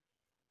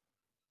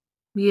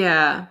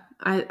 Yeah.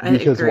 I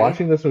Because agree.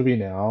 watching this movie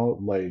now,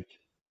 like,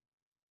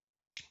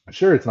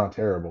 sure, it's not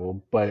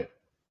terrible, and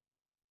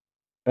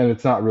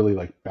it's not really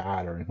like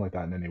bad or anything like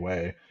that in any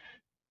way.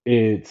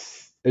 It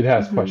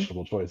has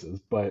questionable choices,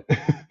 but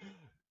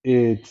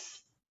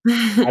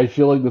I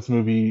feel like this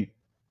movie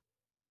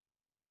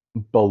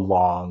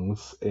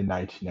belongs in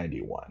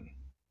 1991.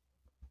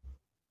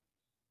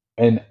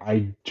 And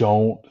I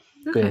don't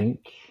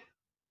think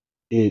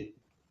it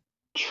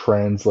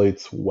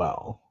translates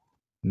well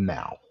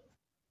now.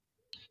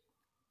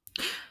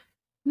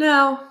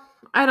 No,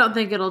 I don't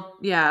think it'll.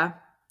 Yeah,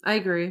 I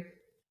agree.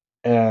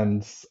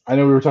 And I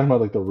know we were talking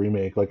about like the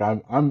remake. Like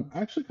I'm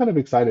actually kind of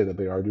excited that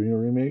they are doing a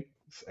remake,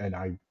 and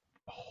I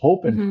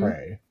hope and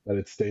pray that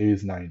it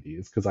stays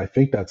 90s, because I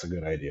think that's a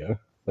good idea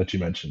that you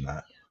mentioned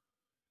that.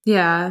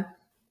 Yeah.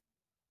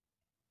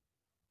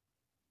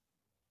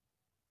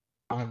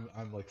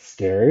 I'm like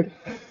scared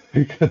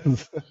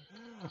because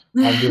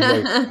I'm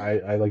just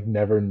like I like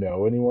never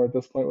know anymore at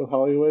this point with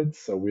Hollywood,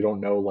 so we don't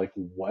know like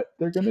what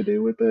they're gonna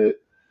do with it.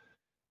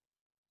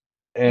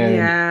 And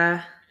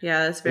yeah,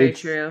 that's very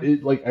true.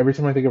 Like every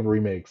time I think of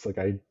remakes, like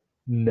I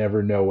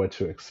never know what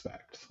to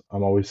expect.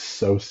 I'm always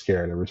so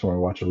scared every time I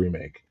watch a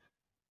remake.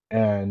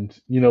 And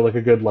you know, like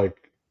a good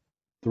like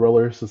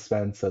thriller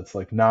suspense that's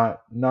like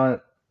not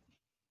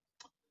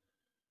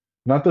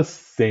the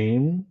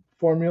same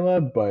formula,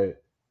 but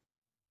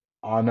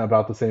on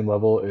about the same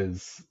level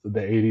is the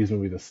 80s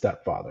movie The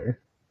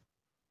Stepfather.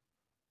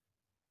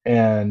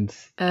 And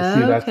see,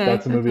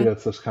 that's a movie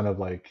that's just kind of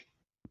like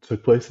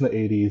took place in the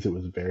 80s. It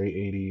was very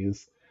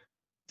 80s.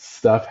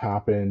 Stuff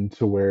happened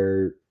to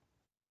where,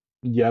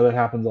 yeah, that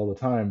happens all the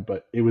time,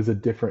 but it was a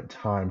different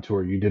time to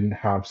where you didn't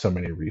have so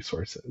many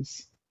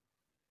resources.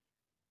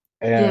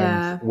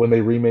 And when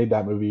they remade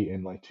that movie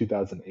in like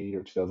 2008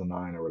 or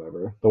 2009 or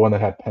whatever, the one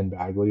that had Penn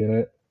Badgley in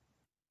it,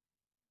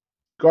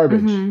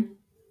 garbage.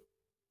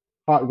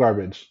 Hot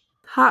garbage.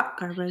 Hot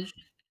garbage.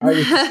 I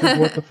was just like,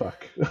 what the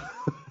fuck?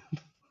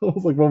 I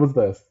was like, what was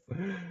this?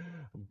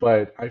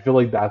 But I feel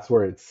like that's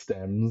where it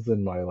stems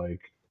in my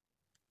like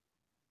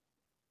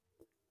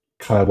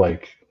kind of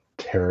like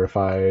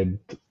terrified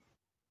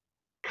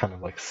kind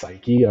of like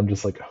psyche. I'm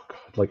just like, oh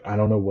god, like I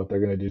don't know what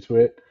they're gonna do to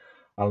it.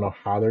 I don't know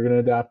how they're gonna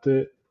adapt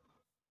it.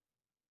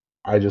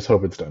 I just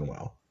hope it's done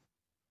well.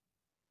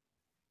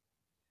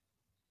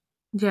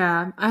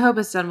 Yeah, I hope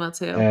it's done well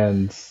too.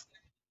 And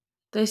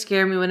they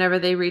scare me whenever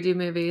they redo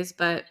movies,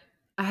 but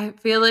I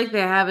feel like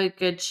they have a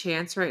good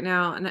chance right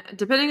now. And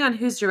depending on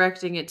who's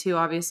directing it too,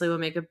 obviously will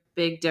make a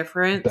big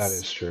difference. That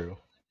is true.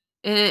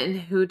 in it and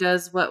who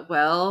does what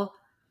well.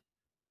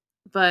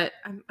 But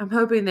I'm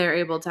hoping they're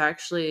able to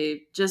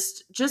actually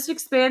just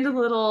expand a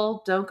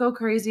little. Don't go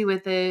crazy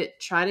with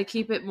it. Try to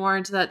keep it more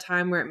into that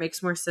time where it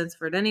makes more sense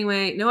for it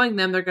anyway. Knowing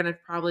them, they're going to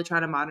probably try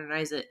to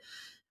modernize it.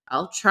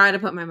 I'll try to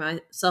put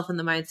myself in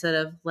the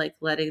mindset of like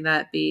letting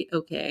that be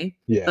okay.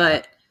 Yeah.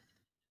 But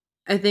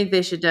I think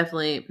they should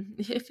definitely,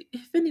 if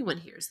anyone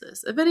hears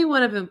this, if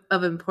anyone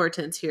of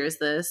importance hears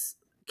this,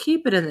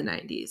 keep it in the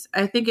 90s.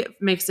 I think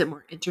it makes it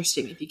more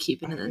interesting if you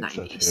keep it in the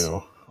 90s. So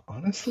too.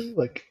 Honestly,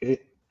 like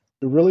it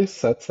really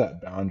sets that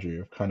boundary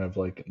of kind of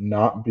like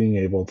not being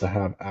able to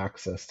have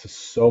access to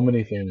so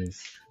many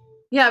things.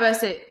 Yeah, but I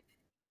say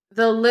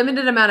the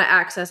limited amount of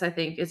access, I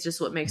think, is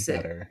just what makes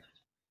better. it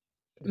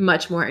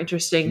much more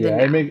interesting Yeah,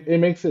 than now. it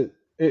makes it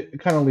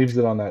kind of leaves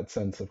it on that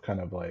sense of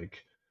kind of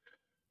like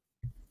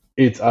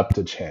it's up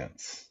to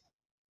chance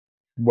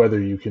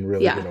whether you can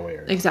really get away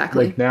or not.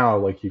 Exactly. Like now,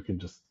 like you can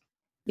just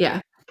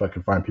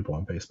fucking find people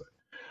on Facebook.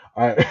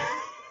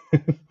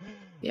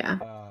 Yeah.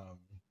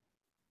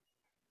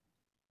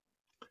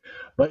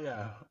 But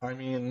yeah, I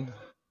mean,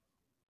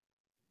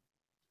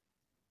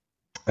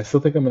 I still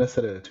think I'm gonna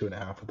set it at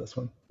 2.5 with this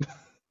one.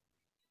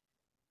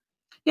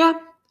 Yeah,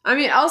 I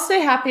mean, I'll stay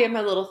happy in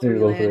my little 3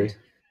 land.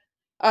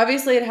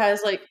 Obviously, it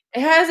has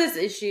its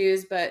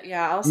issues, but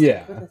yeah, I'll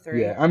stick with a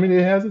 3. Yeah, I mean,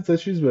 it has its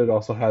issues, but it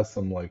also has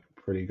some like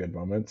pretty good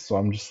moments. So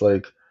I'm just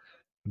like,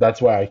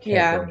 that's why I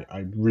can't go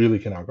I really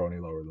cannot go any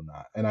lower than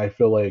that. And I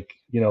feel like,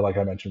 like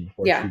I mentioned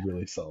before, she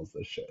really sells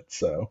this shit.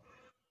 So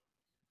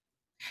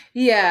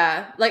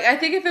yeah, like I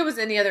think if it was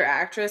any other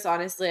actress,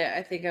 honestly,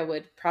 I think I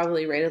would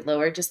probably rate it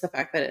lower. Just the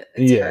fact that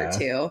it's her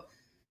too.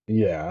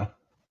 Yeah.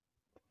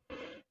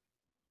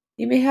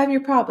 You may have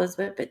your problems,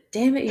 but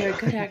damn it, you're a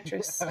good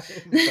actress.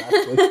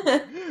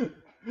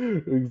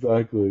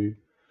 Exactly.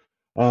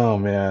 Oh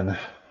man.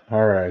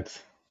 All right.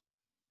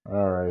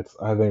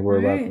 I think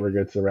we're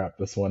good to wrap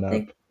this one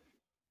up.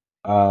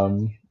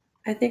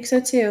 I think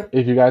so too.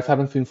 If you guys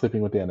haven't seen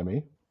Sleeping with the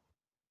Enemy,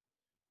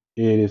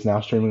 it is now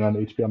streaming on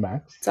HBO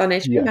Max. It's on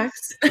HBO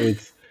Max.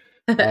 It's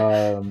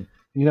I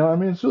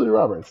mean, it's Julia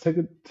Roberts.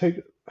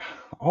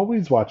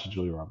 Always watch a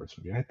Julia Roberts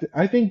movie.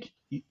 I think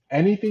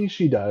anything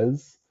she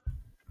does,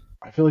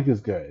 I feel like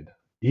is good.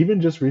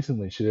 Even just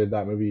recently, she did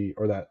that movie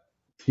or that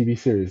TV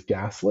series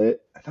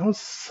Gaslit, and that was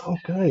so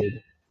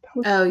good. That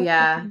was so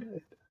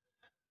good.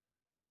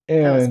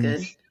 And that was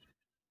good.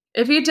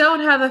 If you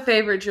don't have a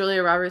favorite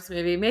Julia Roberts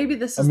movie, maybe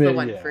this is the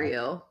one for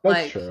you.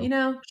 That's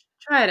true.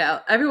 Try it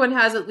out. Everyone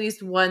has at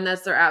least one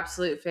that's their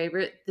absolute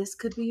favorite. This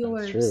could be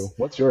yours. That's true.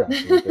 What's your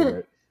absolute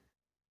favorite?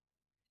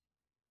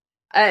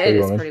 It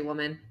is Pretty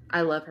Woman.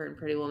 I love her in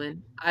Pretty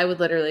Woman. I would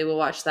literally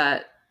watch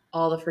that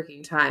all the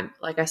freaking time.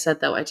 Like I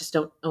said, though, I just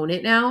don't own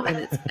it now, and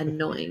it's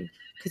annoying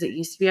because it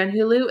used to be on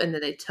Hulu, and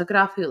then they took it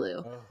off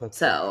Hulu. Oh, that's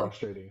so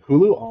frustrating.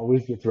 Hulu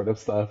always gets rid of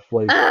stuff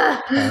like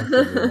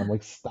constantly. I'm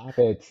like, stop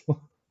it.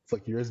 It's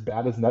like you're as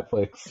bad as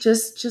Netflix.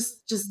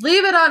 Just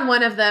leave it on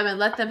one of them and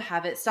let them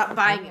have it. Stop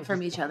buying it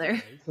from each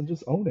other. And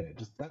just own it.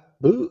 Just that,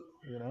 you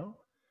know?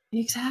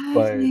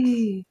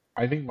 Exactly.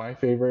 But I think my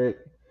favorite,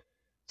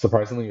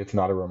 surprisingly, it's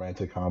not a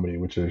romantic comedy,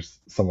 which is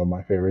some of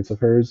my favorites of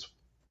hers.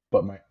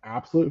 But my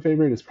absolute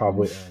favorite is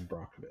probably Erin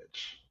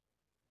Brockovich.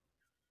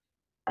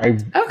 I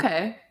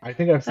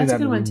think I've seen that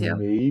movie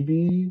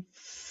maybe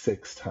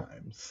 6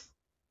 times.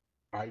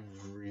 I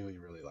really,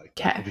 really like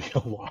that movie a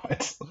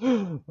lot.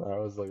 I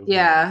was like, so good.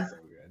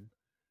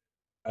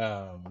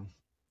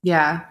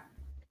 Yeah.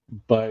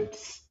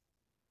 But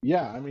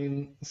yeah, I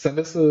mean, send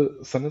us a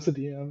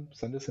DM,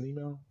 send us an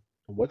email.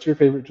 What's your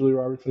favorite Julia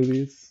Roberts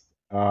movies?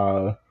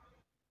 I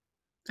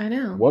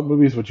know. What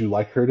movies would you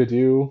like her to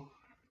do?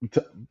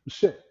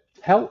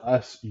 Tell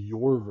us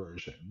your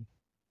version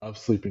of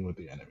Sleeping with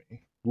the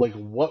Enemy. Like,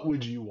 what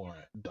would you want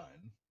done?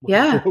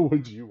 What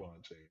would you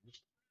want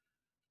changed?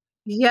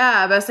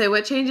 Yeah, but say,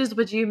 what changes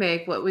would you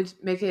make? What would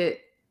make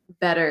it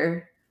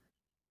better?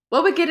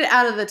 What would get it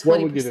out of the 20%?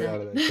 What would get it out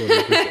of the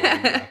 20%?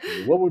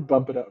 Exactly. What would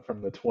bump it up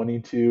from the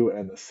 22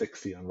 and the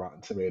 60 on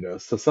Rotten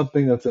Tomatoes? So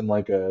something that's in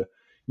like a,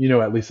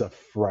 at least a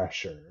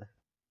fresher,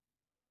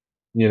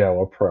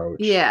 approach.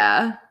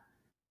 Yeah.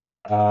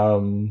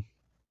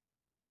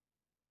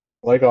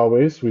 Like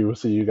always, we will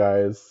see you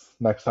guys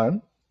next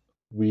time.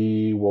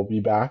 We will be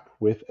back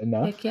with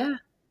Enough. Heck yeah.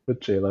 With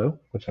J-Lo,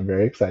 which I'm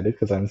very excited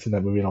because I haven't seen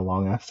that movie in a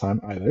long ass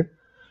time either.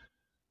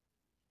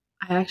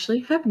 I actually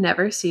have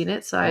never seen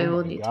it, so I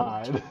will need to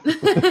watch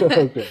it.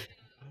 Okay.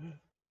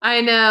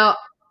 I know.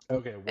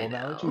 Okay, well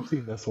now that you've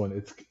seen this one,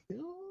 it's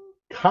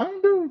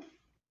kind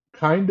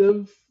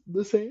of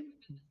the same.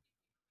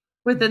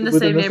 Within the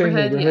same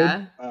neighborhood,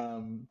 yeah.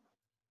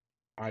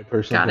 I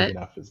personally think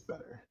Enough is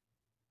better,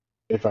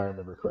 if I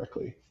remember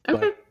correctly.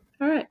 Okay,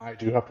 all right. I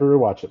do have to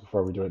rewatch it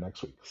before we do it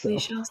next week. So. We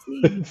shall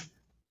see.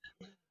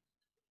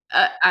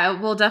 I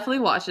will definitely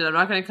watch it. I'm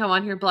not going to come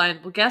on here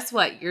blind. Well, guess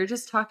what? You're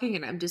just talking,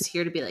 and I'm just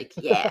here to be like,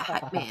 yeah,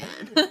 hot man.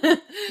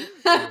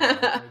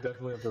 I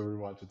definitely have to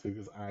rewatch it too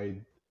because it's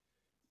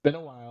been a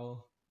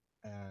while,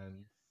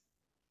 and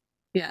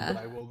but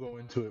I will go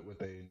into it with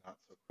a not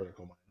so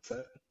critical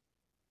mindset.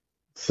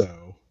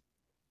 So.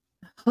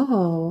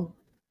 Oh,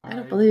 I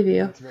don't believe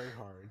you. It's very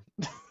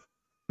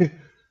hard.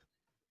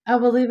 I'll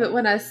believe it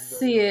when I It's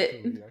see very hard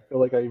it. for me. I feel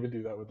like I even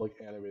do that with like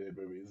animated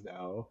movies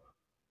now.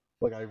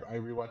 Like I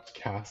rewatched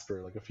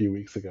Casper like a few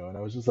weeks ago, and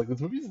I was just like,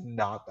 this movie's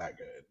not that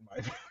good.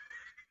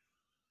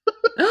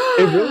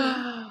 It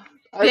really.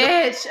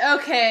 Bitch.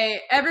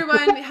 Okay,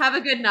 everyone, have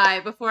a good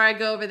night before I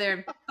go over there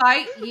and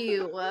fight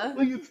you.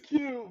 Like it's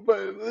cute, but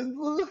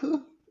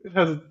it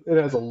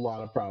has a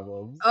lot of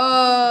problems. There's a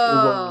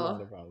lot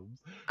Oh. of problems.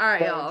 All right,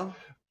 But- y'all.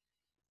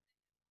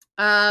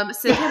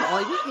 Send him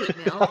all your hate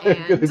mail.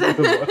 I'm gonna be the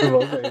one of the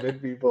most And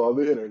hated people on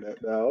the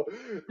internet now.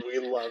 We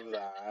love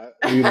that.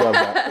 We love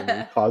that for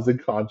me, causing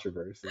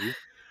controversy.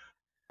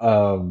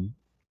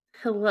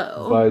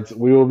 hello. But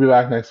we will be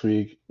back next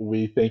week.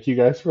 We thank you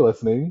guys for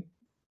listening.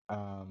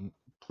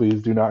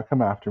 Please do not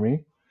come after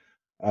me.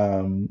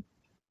 And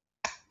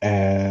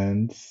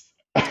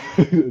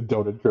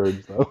don't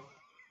encourage though.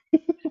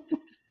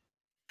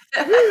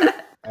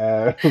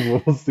 And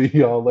we'll see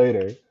y'all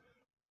later.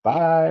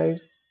 Bye.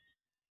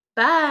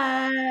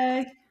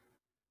 Bye.